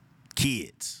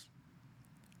kids,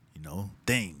 you know,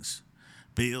 things,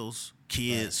 bills,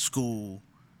 kids, school,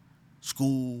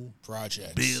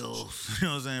 projects, bills. You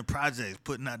know what I'm saying? Projects,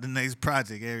 putting out the next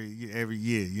project every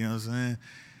year. You know what I'm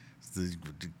saying?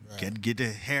 Get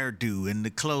the hairdo and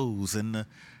the clothes and the,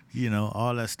 you know,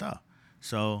 all that stuff.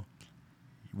 So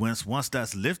once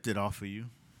that's lifted off of you,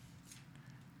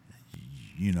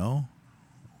 you know,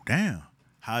 damn,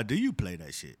 how do you play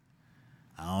that shit?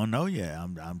 I don't know yet.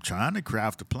 I'm trying to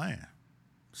craft a plan.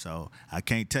 So I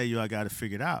can't tell you I got it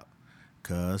figured out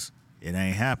because it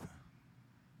ain't happened.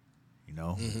 You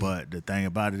know, but the thing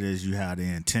about it is you have the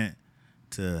intent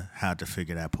to have to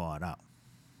figure that part out.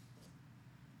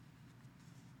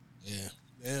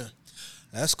 Yeah.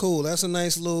 That's cool. That's a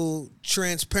nice little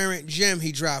transparent gem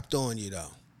he dropped on you,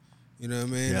 though. You know what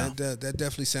I mean? Yeah. That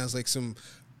definitely sounds like some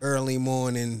early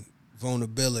morning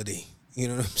vulnerability. You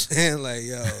know what I'm saying? Like,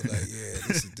 yo, like, yeah,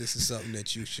 this is something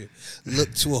that you should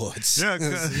look towards. Yeah,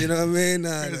 you know what I mean?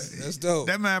 That's dope.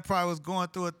 That man probably was going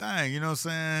through a thing, you know what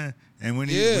I'm saying? And when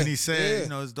he said, you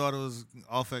know, his daughter was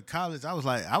off at college, I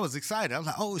was excited. I was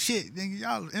like, oh shit, nigga,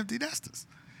 y'all empty nesters.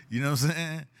 You know what I'm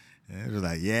saying? And it was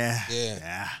like,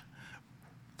 yeah.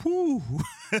 Whoo.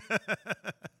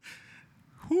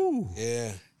 Whoo.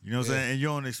 Yeah. You know what I'm saying? And you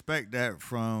don't expect that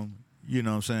from, you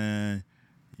know what I'm saying,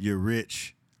 your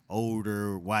rich,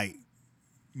 older, white,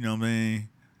 you know what I mean?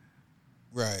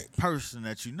 Right. Person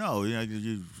that you know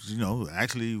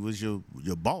actually was your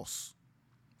boss,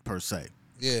 per se.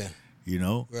 Yeah. You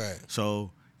know? Right.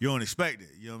 So you don't expect it.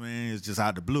 You know what I mean? It's just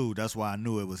out the blue. That's why I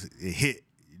knew it hit.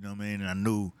 You know what I mean? And I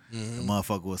knew the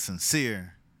motherfucker was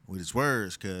sincere with his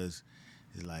words because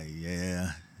it's like,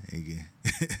 yeah,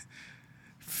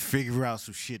 figure out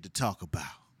some shit to talk about.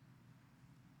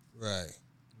 Right.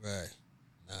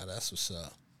 Nah, that's what's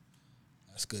up.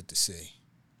 That's good to see.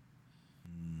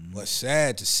 What's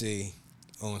sad to see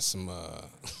on some I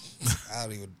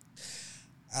don't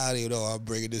even know I'm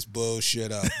bringing this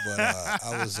bullshit up, but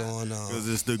I was on because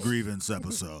it's the grievance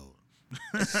episode.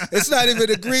 It's not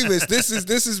even a grievance. This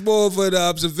is more of an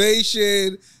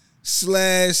observation /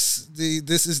 this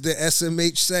is the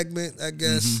SMH segment, I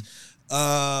guess.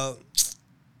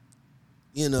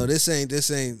 You know, this ain't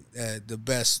the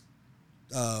best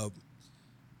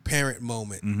parent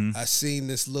moment. I seen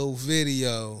this little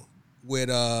video with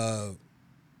you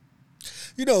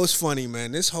know, it's funny,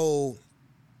 man. This whole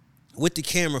with the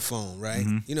camera phone, right?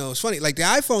 You know, it's funny. Like the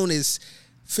iPhone is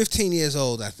 15 years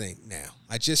old, I think now.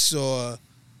 I just saw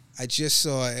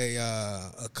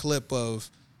a clip of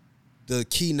the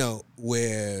keynote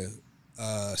where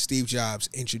Steve Jobs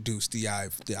introduced the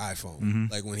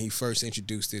iPhone. Like when he first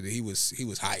introduced it, he was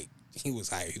hyped. He was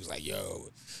hyped. He was like, yo,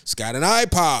 it's got an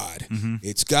iPod.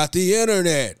 It's got the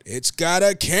internet. It's got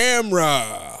a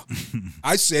camera.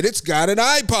 I said it's got an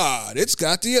iPod. It's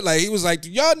got the, like, he was like,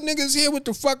 y'all niggas hear what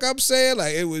the fuck I'm saying?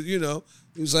 Like, it was, you know,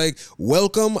 he was like,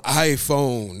 welcome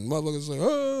iPhone. Motherfuckers like,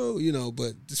 oh, you know,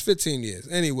 but it's 15 years.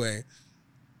 Anyway,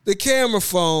 the camera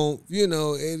phone, you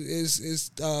know, it's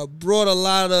brought a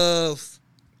lot of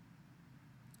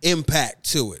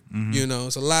impact to it. You know,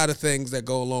 it's a lot of things that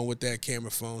go along with that camera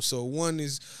phone. So one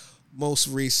is most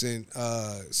recent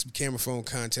some camera phone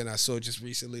content I saw just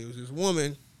recently. It was this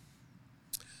woman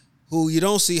who you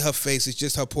don't see her face, it's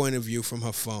just her point of view from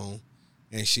her phone,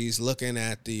 and she's looking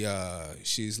at the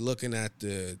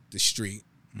street,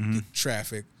 the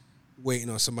traffic,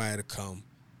 waiting on somebody to come,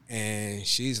 and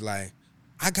she's like,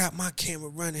 I got my camera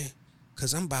running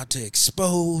because I'm about to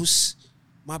expose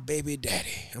my baby daddy.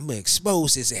 I'm gonna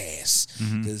expose his ass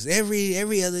because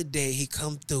every other day he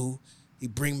come through, he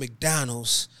bring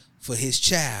McDonald's for his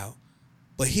child,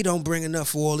 but he don't bring enough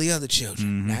for all the other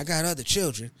children. Now I got other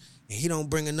children, and he don't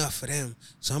bring enough for them,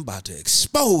 so I'm about to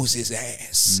expose his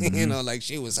ass. You know, like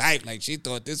she was hyped, like she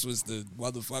thought this was the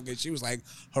motherfucker. She was like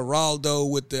Geraldo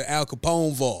with the Al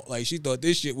Capone vault. Like she thought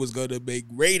this shit was gonna make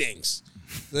ratings.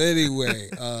 So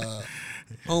anyway,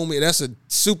 homie, that's a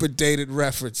super dated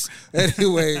reference.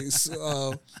 Anyway,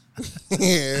 so,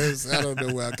 yeah, I don't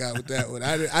know where I got with that one.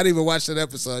 I didn't even watch that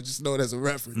episode. I just know it as a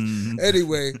reference.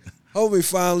 Anyway, homie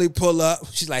finally pull up.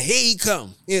 She's like, here he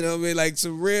come. You know what I mean? Like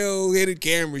some real hidden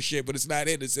camera shit, but it's not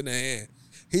hidden. It's in her hand.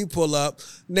 He pull up.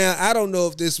 Now, I don't know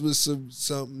if this was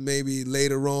some maybe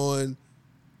later on,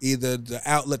 either the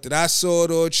outlet that I saw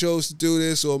it or chose to do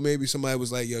this, or maybe somebody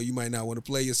was like, yo, you might not want to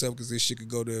play yourself because this shit could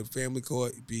go to family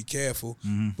court. Be careful.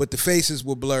 But the faces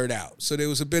were blurred out. So there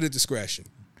was a bit of discretion.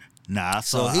 Nah, I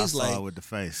saw it with the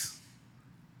face.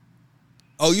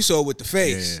 Oh, you saw it with the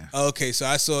face. Yeah. Okay, so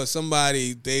I saw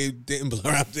somebody, they didn't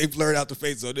blur out, they blurred out the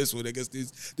face on this one. I guess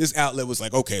this outlet was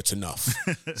like, okay, it's enough.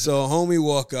 So homie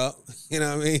walk up, you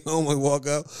know what I mean? Homie walk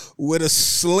up with a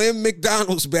slim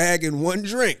McDonald's bag and one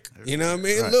drink. You know what I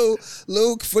mean? Right.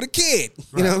 Little for the kid.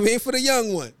 You know what I mean? For the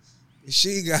young one.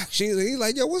 He's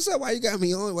like, yo, what's up? Why you got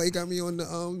me on? Why you got me on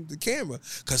the camera?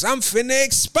 Cause I'm finna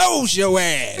expose your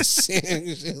ass.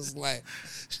 She was like,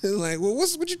 well,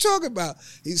 what you talking about?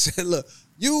 He said, look,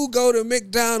 you go to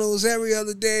McDonald's every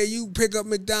other day. You pick up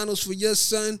McDonald's for your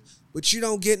son, but you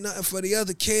don't get nothing for the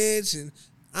other kids. And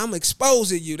I'm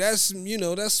exposing you. That's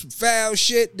foul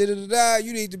shit.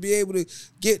 You need to be able to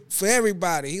get for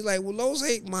everybody. He's like, well, those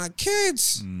ain't my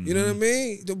kids. You know what I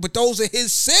mean? But those are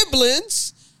his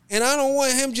siblings. And I don't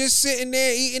want him just sitting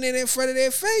there eating it in front of their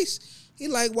face. He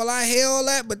like, well, I hear all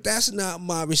that, but that's not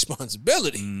my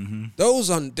responsibility.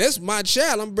 That's my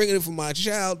child. I'm bringing it for my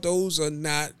child. Those are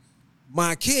not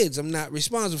my kids. I'm not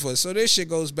responsible for it. So this shit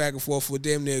goes back and forth for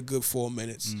damn near a good 4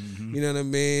 minutes. You know what I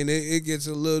mean? It gets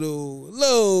a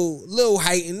little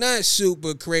heightened, not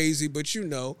super crazy, but you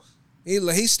know,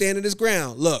 he's standing his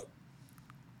ground. Look,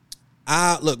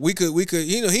 we could,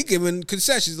 you know, he giving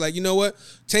concessions like, you know what,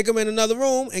 take him in another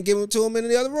room and give him to him in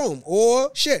the other room, or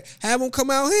shit, have him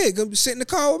come out here, come sit in the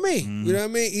car with me. You know what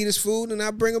I mean? Eat his food and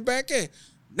I bring him back in.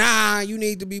 Nah, you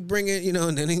need to be bringing, you know.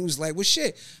 And then he was like, well,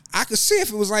 shit, I could see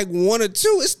if it was like one or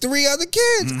two, it's 3 other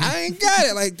kids. I ain't got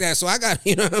it like that. So I got,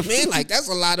 you know what I mean? Like, that's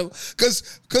a lot of,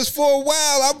 because for a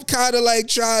while, I'm kind of like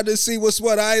trying to see what's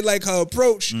what. I like her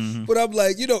approach, but I'm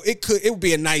like, you know, it would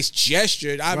be a nice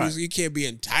gesture. Obviously, you can't be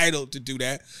entitled to do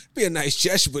that. It'd be a nice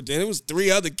gesture, but then it was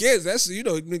 3 other kids. That's, you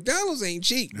know, McDonald's ain't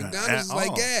cheap. McDonald's is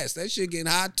like gas. That shit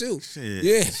getting hot too. Shit.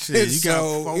 Yeah. Shit, you got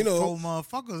so, you know, 4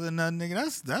 motherfuckers in that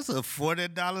nigga. That's a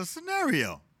 $40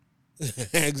 scenario.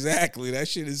 Exactly. That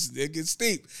shit it gets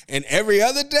steep. And every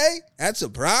other day, that's a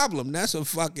problem. That's a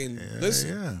fucking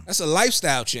that's a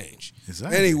lifestyle change.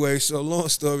 Exactly. Anyway, so long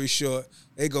story short,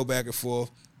 they go back and forth.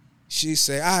 She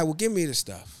say, all right, well, give me the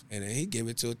stuff. And then he give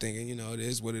it to her thinking, you know, it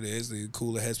is what it is. The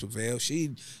cooler heads prevail.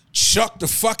 She chucked the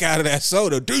fuck out of that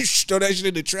soda. Douche, throw that shit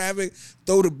in the traffic,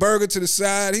 throw the burger to the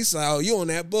side. He's like, oh, you on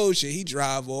that bullshit. He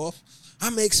drive off.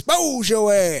 I'm going to expose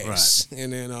your ass. Right.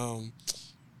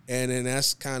 And then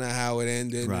that's kind of how it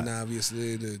ended. Right. And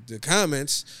obviously the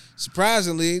comments,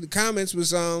 surprisingly, the comments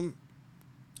was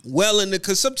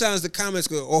because sometimes the comments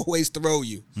could always throw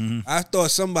you. I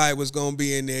thought somebody was going to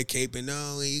be in there caping,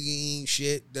 no, he ain't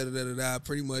shit, da-da-da-da-da.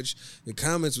 Pretty much, the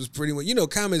comments was pretty much, you know,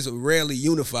 comments are rarely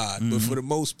unified, but for the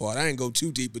most part, I didn't go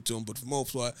too deep into them, but for the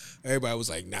most part, everybody was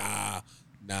like, nah,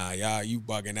 y'all, you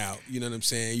bugging out. You know what I'm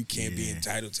saying? You can't be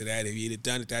entitled to that. If he'd have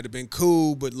done it, that'd have been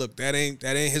cool. But look, that ain't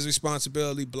his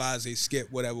responsibility. Blase, skip,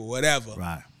 whatever.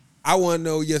 Right. I want to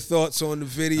know your thoughts on the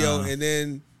video, and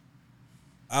then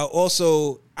I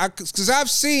also, because I've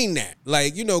seen that.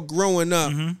 Like, you know, growing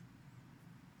up,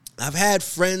 I've had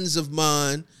friends of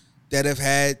mine that have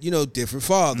had, you know, different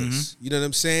fathers. You know what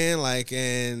I'm saying? Like,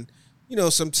 and, you know,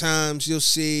 sometimes you'll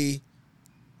see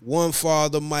one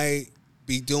father might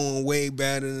be doing way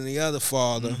better than the other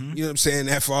father. You know what I'm saying?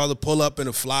 That father pull up in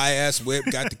a fly-ass whip,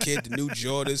 got the kid the new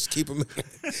Jordans, keep him,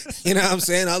 you know what I'm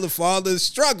saying? The other father's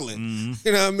struggling.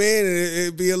 You know what I mean?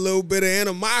 It'd be a little bit of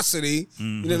animosity, you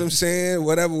know what I'm saying?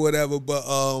 Whatever. But,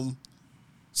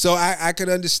 so I could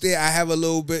understand. I have a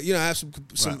little bit, you know, I have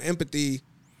some empathy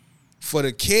for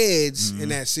the kids in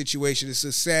that situation. It's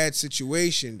a sad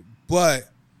situation, but,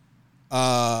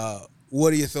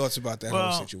 what are your thoughts about that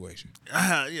whole situation?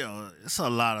 You know, it's a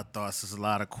lot of thoughts. It's a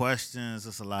lot of questions.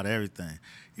 It's a lot of everything.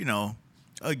 You know,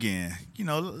 again, you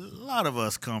know, a lot of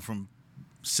us come from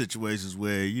situations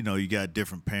where, you know, you got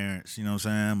different parents. You know what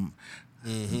I'm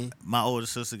saying? My older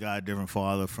sister got a different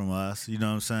father from us. You know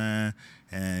what I'm saying?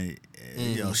 And,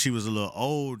 you know, she was a little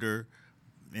older.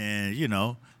 And, you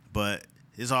know, but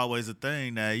it's always a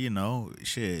thing that, you know,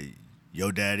 shit,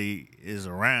 your daddy is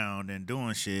around and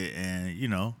doing shit. And, you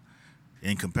know,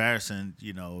 in comparison,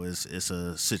 you know, it's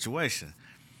a situation.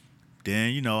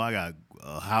 Then, you know, I got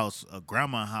a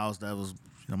grandma house that was,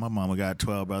 you know, my mama got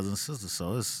 12 brothers and sisters,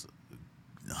 so it's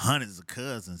hundreds of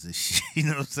cousins and shit, you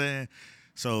know what I'm saying?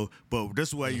 So, but this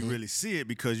is why you really see it,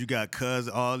 because you got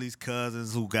all these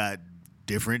cousins who got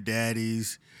different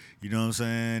daddies, you know what I'm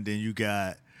saying? Then you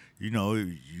got you know,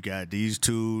 you got these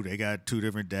two. They got 2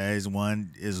 different days.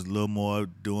 One is a little more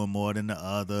doing more than the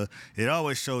other. It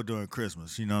always showed during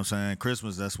Christmas. You know what I'm saying?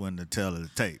 Christmas, that's when the tale of the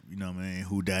tape. You know what I mean?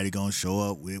 Who daddy gonna show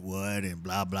up with what and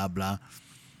blah blah blah.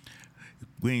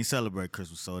 We ain't celebrate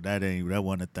Christmas, so that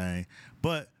wasn't a thing.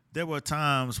 But there were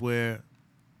times where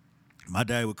my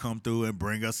dad would come through and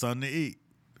bring us something to eat.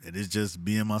 And it's just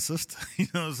me and my sister. You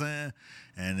know what I'm saying?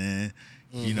 And then.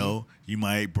 You know, you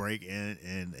might break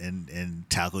and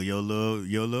tackle your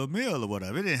little meal or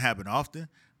whatever. It didn't happen often,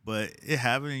 but it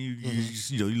happened. And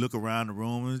you look around the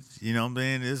room. And, you know what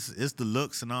I mean? It's the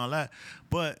looks and all that.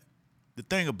 But the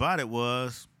thing about it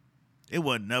was, it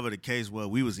wasn't never the case where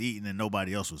we was eating and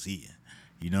nobody else was eating.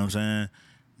 You know what I'm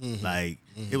saying? Like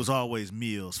it was always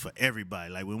meals for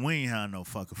everybody. Like when we ain't had no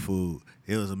fucking food,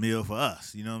 it was a meal for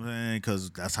us. You know what I'm saying? Because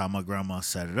that's how my grandma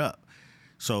set it up.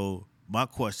 So. My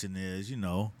question is, you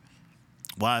know,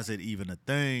 why is it even a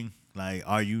thing? Like,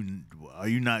 are you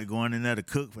not going in there to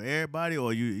cook for everybody,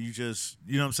 or you just,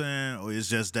 you know what I'm saying? Or it's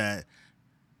just that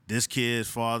this kid's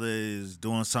father is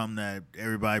doing something that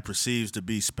everybody perceives to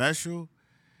be special,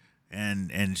 and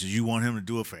you want him to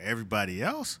do it for everybody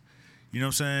else? You know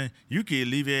what I'm saying? You could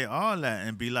alleviate all that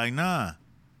and be like, nah,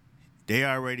 they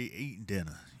already eating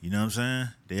dinner. You know what I'm saying?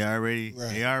 They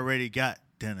already got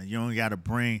dinner. You don't got to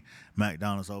bring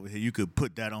McDonald's over here. You could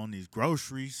put that on these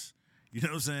groceries. You know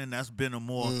what I'm saying? That'd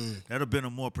have been a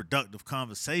more productive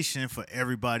conversation for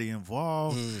everybody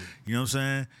involved. You know what I'm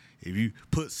saying? If you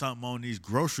put something on these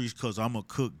groceries, because I'm gonna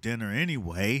cook dinner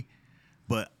anyway.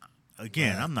 But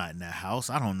again, I'm not in that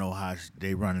house. I don't know how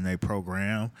they running their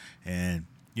program, and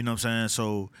you know what I'm saying.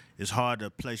 So it's hard to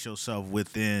place yourself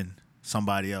within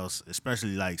somebody else,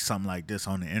 especially like something like this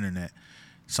on the internet,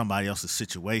 somebody else's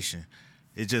situation.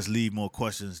 It just leave more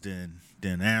questions than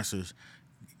answers,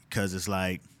 because it's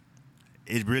like,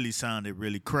 it really sounded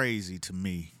really crazy to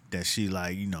me that she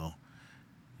like, you know,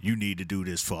 you need to do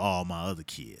this for all my other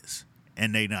kids,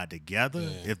 and they not together.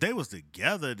 Yeah. If they was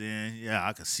together, then yeah,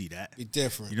 I could see that. Be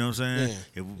different. You know what I'm saying?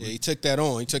 Yeah, he took that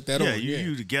on. Yeah,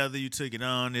 you together, you took it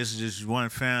on. This is just one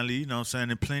family. You know what I'm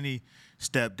saying? And plenty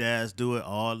stepdads do it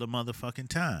all the motherfucking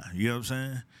time. You know what I'm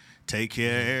saying? Take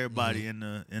care of everybody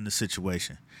in the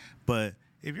situation. But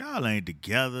if y'all ain't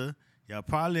together, y'all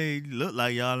probably look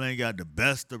like y'all ain't got the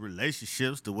best of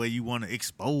relationships the way you want to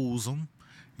expose them.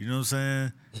 You know what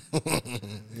I'm saying?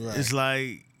 Right. It's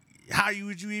like,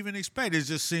 would you even expect? It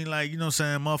just seemed like, you know what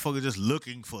I'm saying, motherfucker just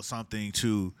looking for something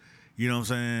to, you know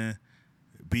what I'm saying,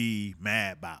 be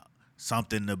mad about.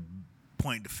 Something to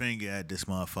point the finger at this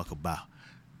motherfucker about.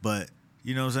 But,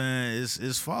 you know what I'm saying,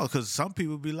 it's false, because some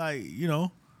people be like, you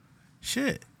know,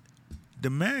 shit. The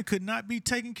man could not be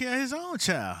taking care of his own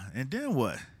child. And then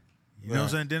what? You know what I'm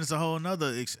saying? Then it's a whole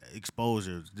nother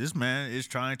exposure. This man is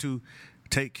trying to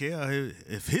take care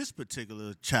of his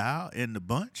particular child in the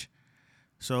bunch.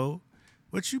 So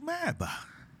what you mad about?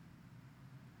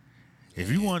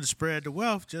 If you want to spread the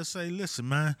wealth, just say, listen,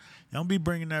 man, don't be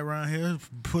bringing that around here.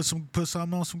 Put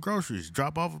something on some groceries.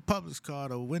 Drop off a Publix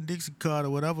card or Winn-Dixie card or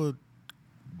whatever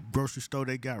grocery store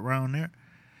they got around there.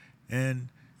 And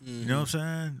you know what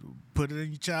I'm saying? Put it in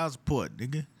your child support,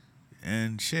 nigga.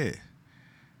 And shit.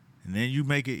 And then you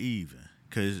make it even.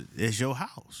 Because it's your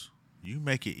house. You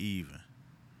make it even.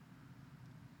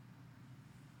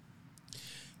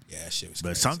 Yeah, that shit was But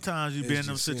crazy. Sometimes you be in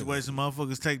them situations,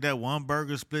 motherfuckers take that one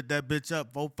burger, split that bitch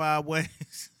up 4-5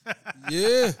 ways.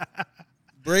 Yeah.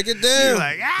 Break it down. You're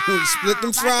like, split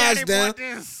them fries down.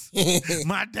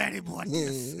 My daddy bought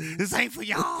this. This ain't for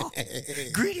y'all.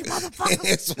 Greedy motherfuckers.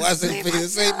 That's why I said,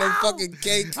 this ain't no fucking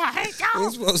cake. I hate y'all. We're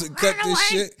supposed to cut this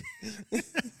shit.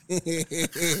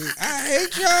 I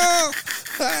hate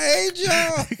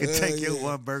y'all. You can take your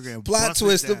one burger and plot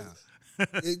twist it down.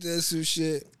 It does some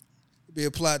shit. Be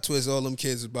a plot twist. All them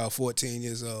kids is about 14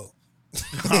 years old.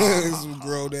 Some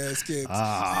grown ass kids.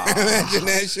 Imagine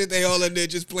that shit. They all in there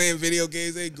just playing video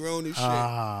games. They grown as shit.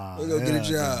 They go get a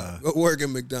job. Go work at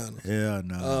McDonald's. Yeah,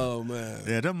 no. Oh man.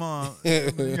 Yeah, them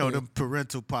you know, them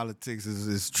parental politics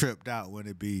is tripped out when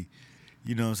it be,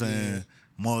 you know what I'm saying,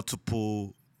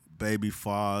 multiple baby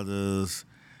fathers.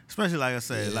 Especially like I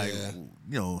said, like,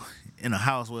 you know, in a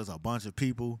house where there's a bunch of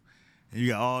people. And you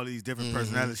got all these different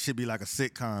personalities. Should be like a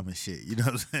sitcom and shit. You know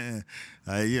what I'm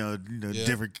saying? You know,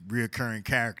 different reoccurring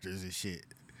characters and shit.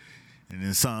 And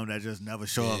then some that just never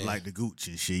show up, like the Gooch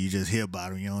and shit. You just hear about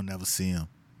them. You don't never see them.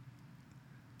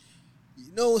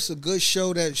 You know, it's a good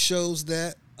show that shows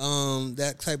that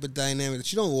that type of dynamic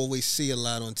that you don't always see a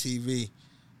lot on TV.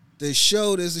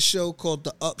 There's a show called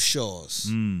The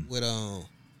Upshaws with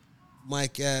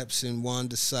Mike Epps and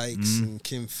Wanda Sykes and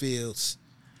Kim Fields.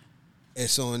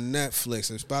 It's on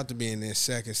Netflix. It's about to be in their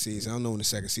second season. I don't know when the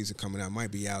second season coming out. It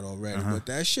might be out already, but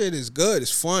that shit is good.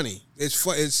 It's funny. It's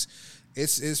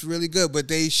really good. But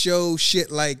they show shit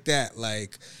like that,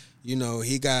 like, you know,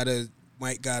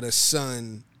 Mike got a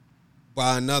son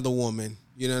by another woman.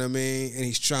 You know what I mean? And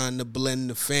he's trying to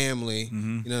blend the family.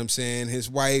 You know what I'm saying? His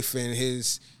wife and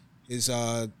his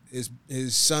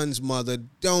son's mother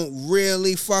don't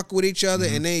really fuck with each other,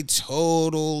 and they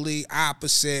totally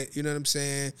opposite. You know what I'm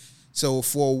saying? So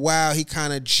for a while, he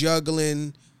kind of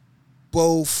juggling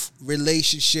both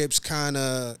relationships, kind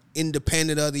of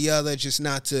independent of the other, just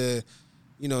not to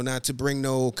bring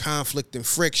no conflict and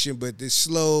friction, but they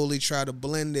slowly try to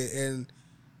blend it. And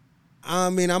I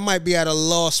mean, I might be at a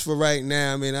loss for right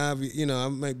now. I mean, I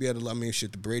might be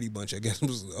the Brady Bunch, I guess,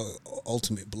 was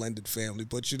ultimate blended family.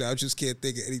 But, you know, I just can't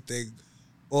think of anything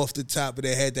off the top of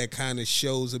their head that kind of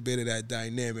shows a bit of that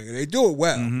dynamic. And they do it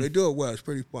well. They do it well. It's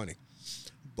pretty funny.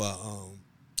 But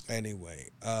anyway,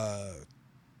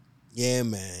 yeah,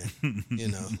 man, you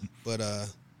know. But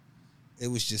it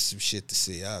was just some shit to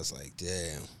see. I was like,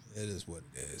 damn, it is what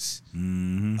it is.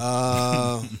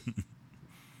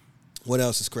 What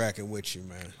else is cracking with you,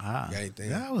 man? Got anything?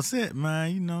 That was it,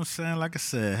 man. You know what I'm saying? Like I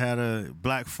said, had a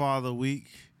Black Father week.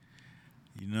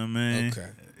 You know what I mean? Okay.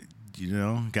 You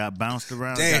know, got bounced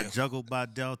around, got juggled by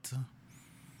Delta.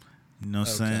 You know what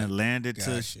I'm saying? Landed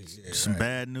to some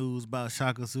bad news about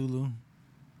Shaka Zulu.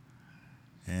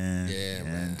 And,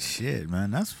 man. Shit, man,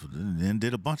 then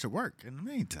did a bunch of work in the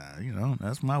meantime. You know,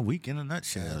 that's my week in a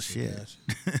nutshell. Shit.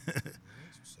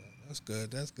 That's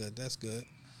good.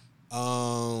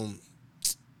 I'll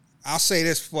say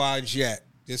this before I jet.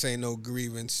 This ain't no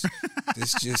grievance.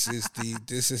 This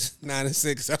is 9 and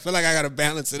 6. I feel like I gotta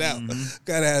balance it out.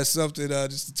 Gotta have something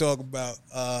just to talk about.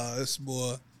 It's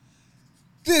more.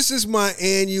 This is my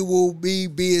annual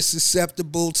being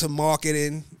susceptible to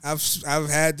marketing. I've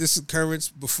had this occurrence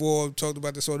before. I've talked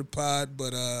about this on the pod,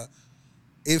 but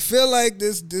it feel like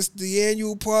this the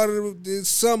annual part of this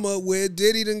summer where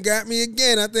Diddy done got me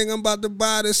again. I think I'm about to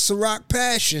buy this Ciroc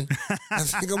Passion. I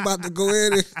think I'm about to go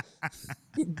in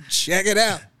and check it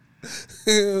out.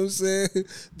 You know what I'm saying?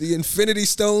 The Infinity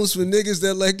Stones for niggas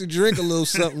that like to drink a little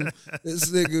something.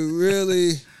 This nigga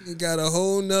really got a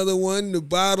whole nother one. The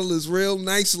bottle is real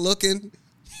nice looking.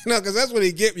 You know, because that's what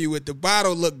he get me with. The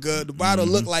bottle look good. The bottle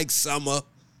look like summer.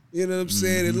 You know what I'm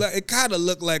saying? It kind of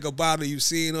looked like a bottle you've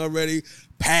seen already.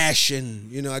 Passion.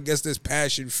 You know, I guess there's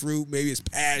passion fruit. Maybe it's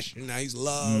passion. Nice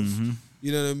love.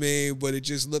 You know what I mean? But it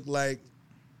just looked like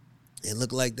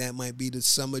that might be the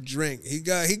summer drink. He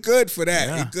good for that.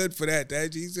 Yeah. He good for that.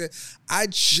 He said, I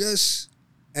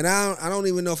don't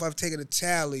even know if I've taken a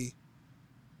tally.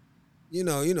 You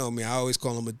know me. I always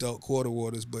call them adult quarter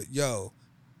waters, but yo,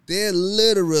 they're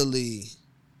literally,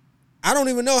 I don't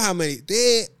even know how many.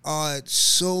 There are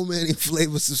so many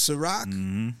flavors of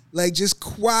Ciroc. Like, just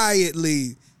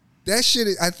quietly, that shit,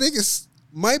 I think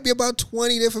might be about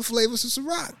 20 different flavors of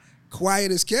Ciroc.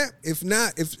 Quiet as kept. If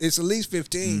not, if it's at least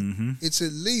 15. It's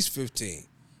at least 15.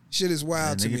 Shit is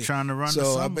wild to me. Trying to run so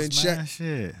the summers, man.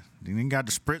 Shit. They didn't got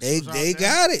the spritz. They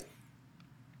got it.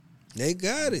 They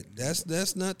got it.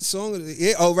 That's not the song of the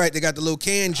year. Oh, right. They got the little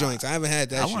can joints. I haven't had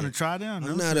that shit. I want to try them.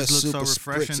 I'm not a super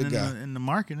refreshing in the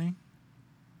marketing.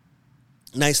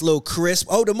 Nice little crisp.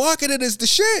 Oh, the marketing is the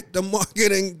shit. The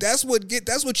marketing, that's what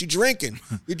you're drinking.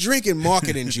 You're drinking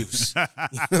marketing juice. You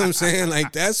know what I'm saying?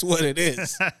 Like, that's what it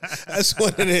is. That's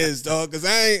what it is, dog. Because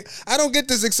I don't get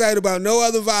this excited about no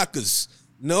other vodkas,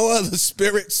 no other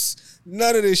spirits,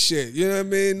 none of this shit. You know what I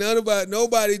mean?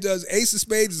 Nobody does. Ace of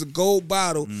Spades is a gold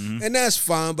bottle, and that's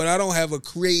fine, but I don't have a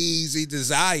crazy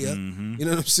desire. You know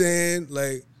what I'm saying?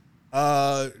 Like,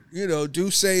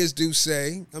 Douce is Douce.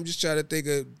 I'm just trying to think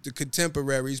of the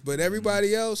contemporaries, but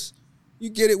everybody else, you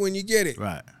get it when you get it.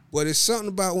 Right. But it's something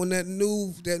about when that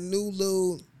new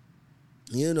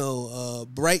little,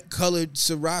 bright colored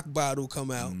Ciroc bottle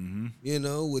come out,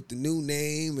 with the new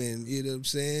name and, you know what I'm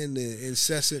saying, the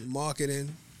incessant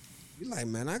marketing. You're like,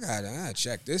 man, I gotta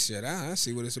check this shit out. I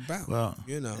see what it's about. Well,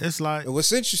 it's like, but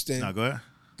what's interesting. No, go ahead.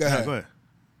 Go ahead. No, go ahead.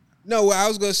 No, what I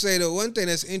was gonna say, the one thing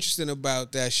that's interesting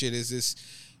about that shit is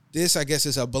this I guess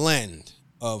is a blend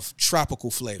of tropical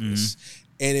flavors,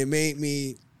 and it made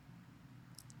me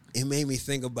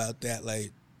think about that,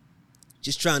 like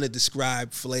just trying to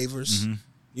describe flavors.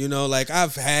 Like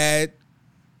I've had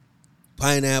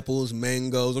pineapples,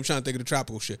 mangoes. I'm trying to think of the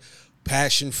tropical shit,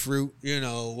 passion fruit.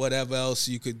 Whatever else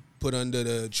you could put under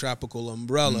the tropical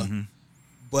umbrella.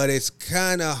 But it's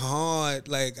kind of hard.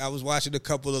 Like, I was watching a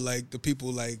couple of, like, the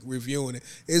people, like, reviewing it.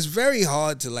 It's very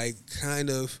hard to, like, kind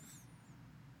of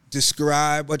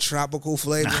describe a tropical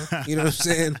flavor. You know what I'm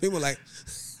saying? People like,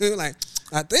 Like,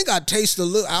 I think I taste a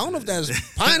little. I don't know if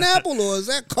that's pineapple or is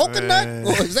that coconut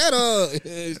or is that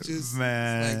It's just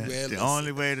man. The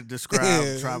only way to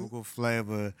describe tropical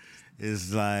flavor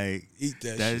is like eat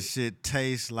that shit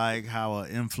tastes like how an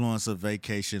influencer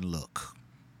vacation look.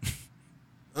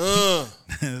 Yeah.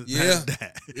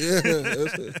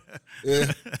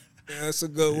 Yeah. That's a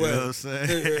good way. You know what I'm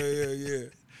saying? Yeah.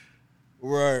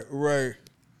 Right.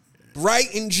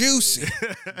 Bright and juicy.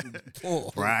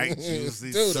 Bright,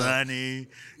 juicy, Dude, sunny.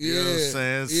 You know what I'm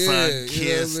saying? Sun-kissed. You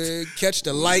know what I mean? Catch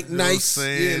the light nice.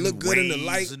 Yeah, look good in the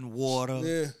light. Waves and water.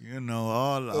 Yeah. You know,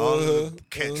 all the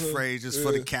catchphrases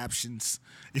for the captions.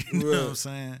 You know what I'm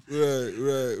saying?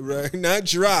 Right. Not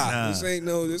dry. Nah.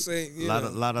 This ain't. A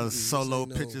lot of solo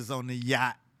pictures on the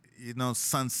yacht. You know,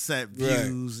 sunset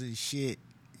views and shit.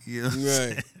 You know what I'm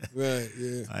saying? Right.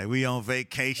 Yeah. Like we on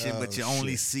vacation, but you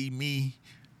only see me.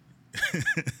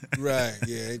 Right.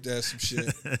 Yeah. Ain't that some shit?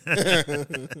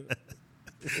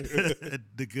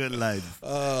 The good life.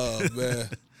 Oh man,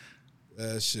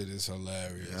 that shit is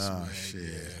hilarious. Oh man.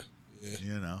 shit. Yeah.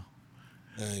 You know.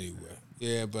 Anyway.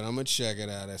 Yeah, but I'm gonna check it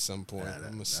out at some point.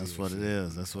 I'm gonna see. That's what it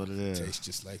is. That's what it is. Tastes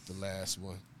just like the last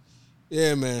one.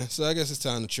 Yeah, man. So I guess it's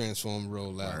time to transform and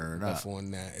roll out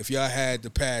on that. If y'all had the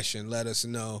passion, let us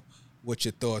know what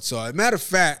your thoughts are. Matter of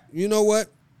fact, you know what?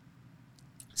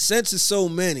 Since it's so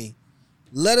many,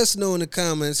 let us know in the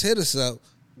comments. Hit us up.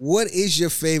 What is your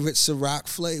favorite Ciroc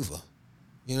flavor?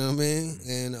 You know what I mean?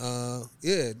 And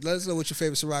let us know what your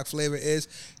favorite Ciroc flavor is.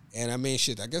 And I mean,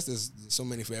 shit, I guess there's so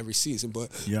many for every season, but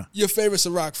your favorite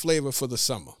Ciroc flavor for the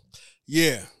summer.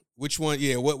 Yeah. Which one?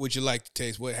 Yeah, what would you like to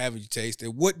taste? What haven't you tasted?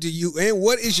 What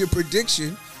is your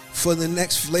prediction for the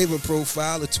next flavor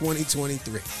profile of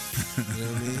 2023? You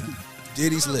know what I mean?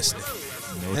 Diddy's listening.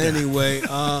 No anyway,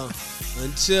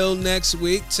 until next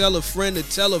week, tell a friend to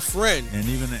tell a friend. And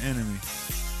even an enemy.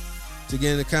 To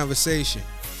get in the conversation.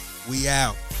 We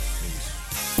out.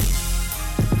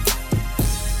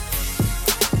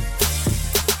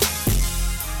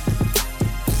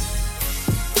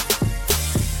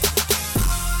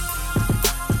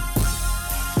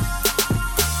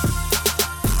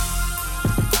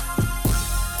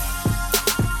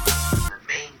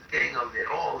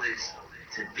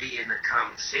 To be in the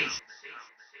conversation.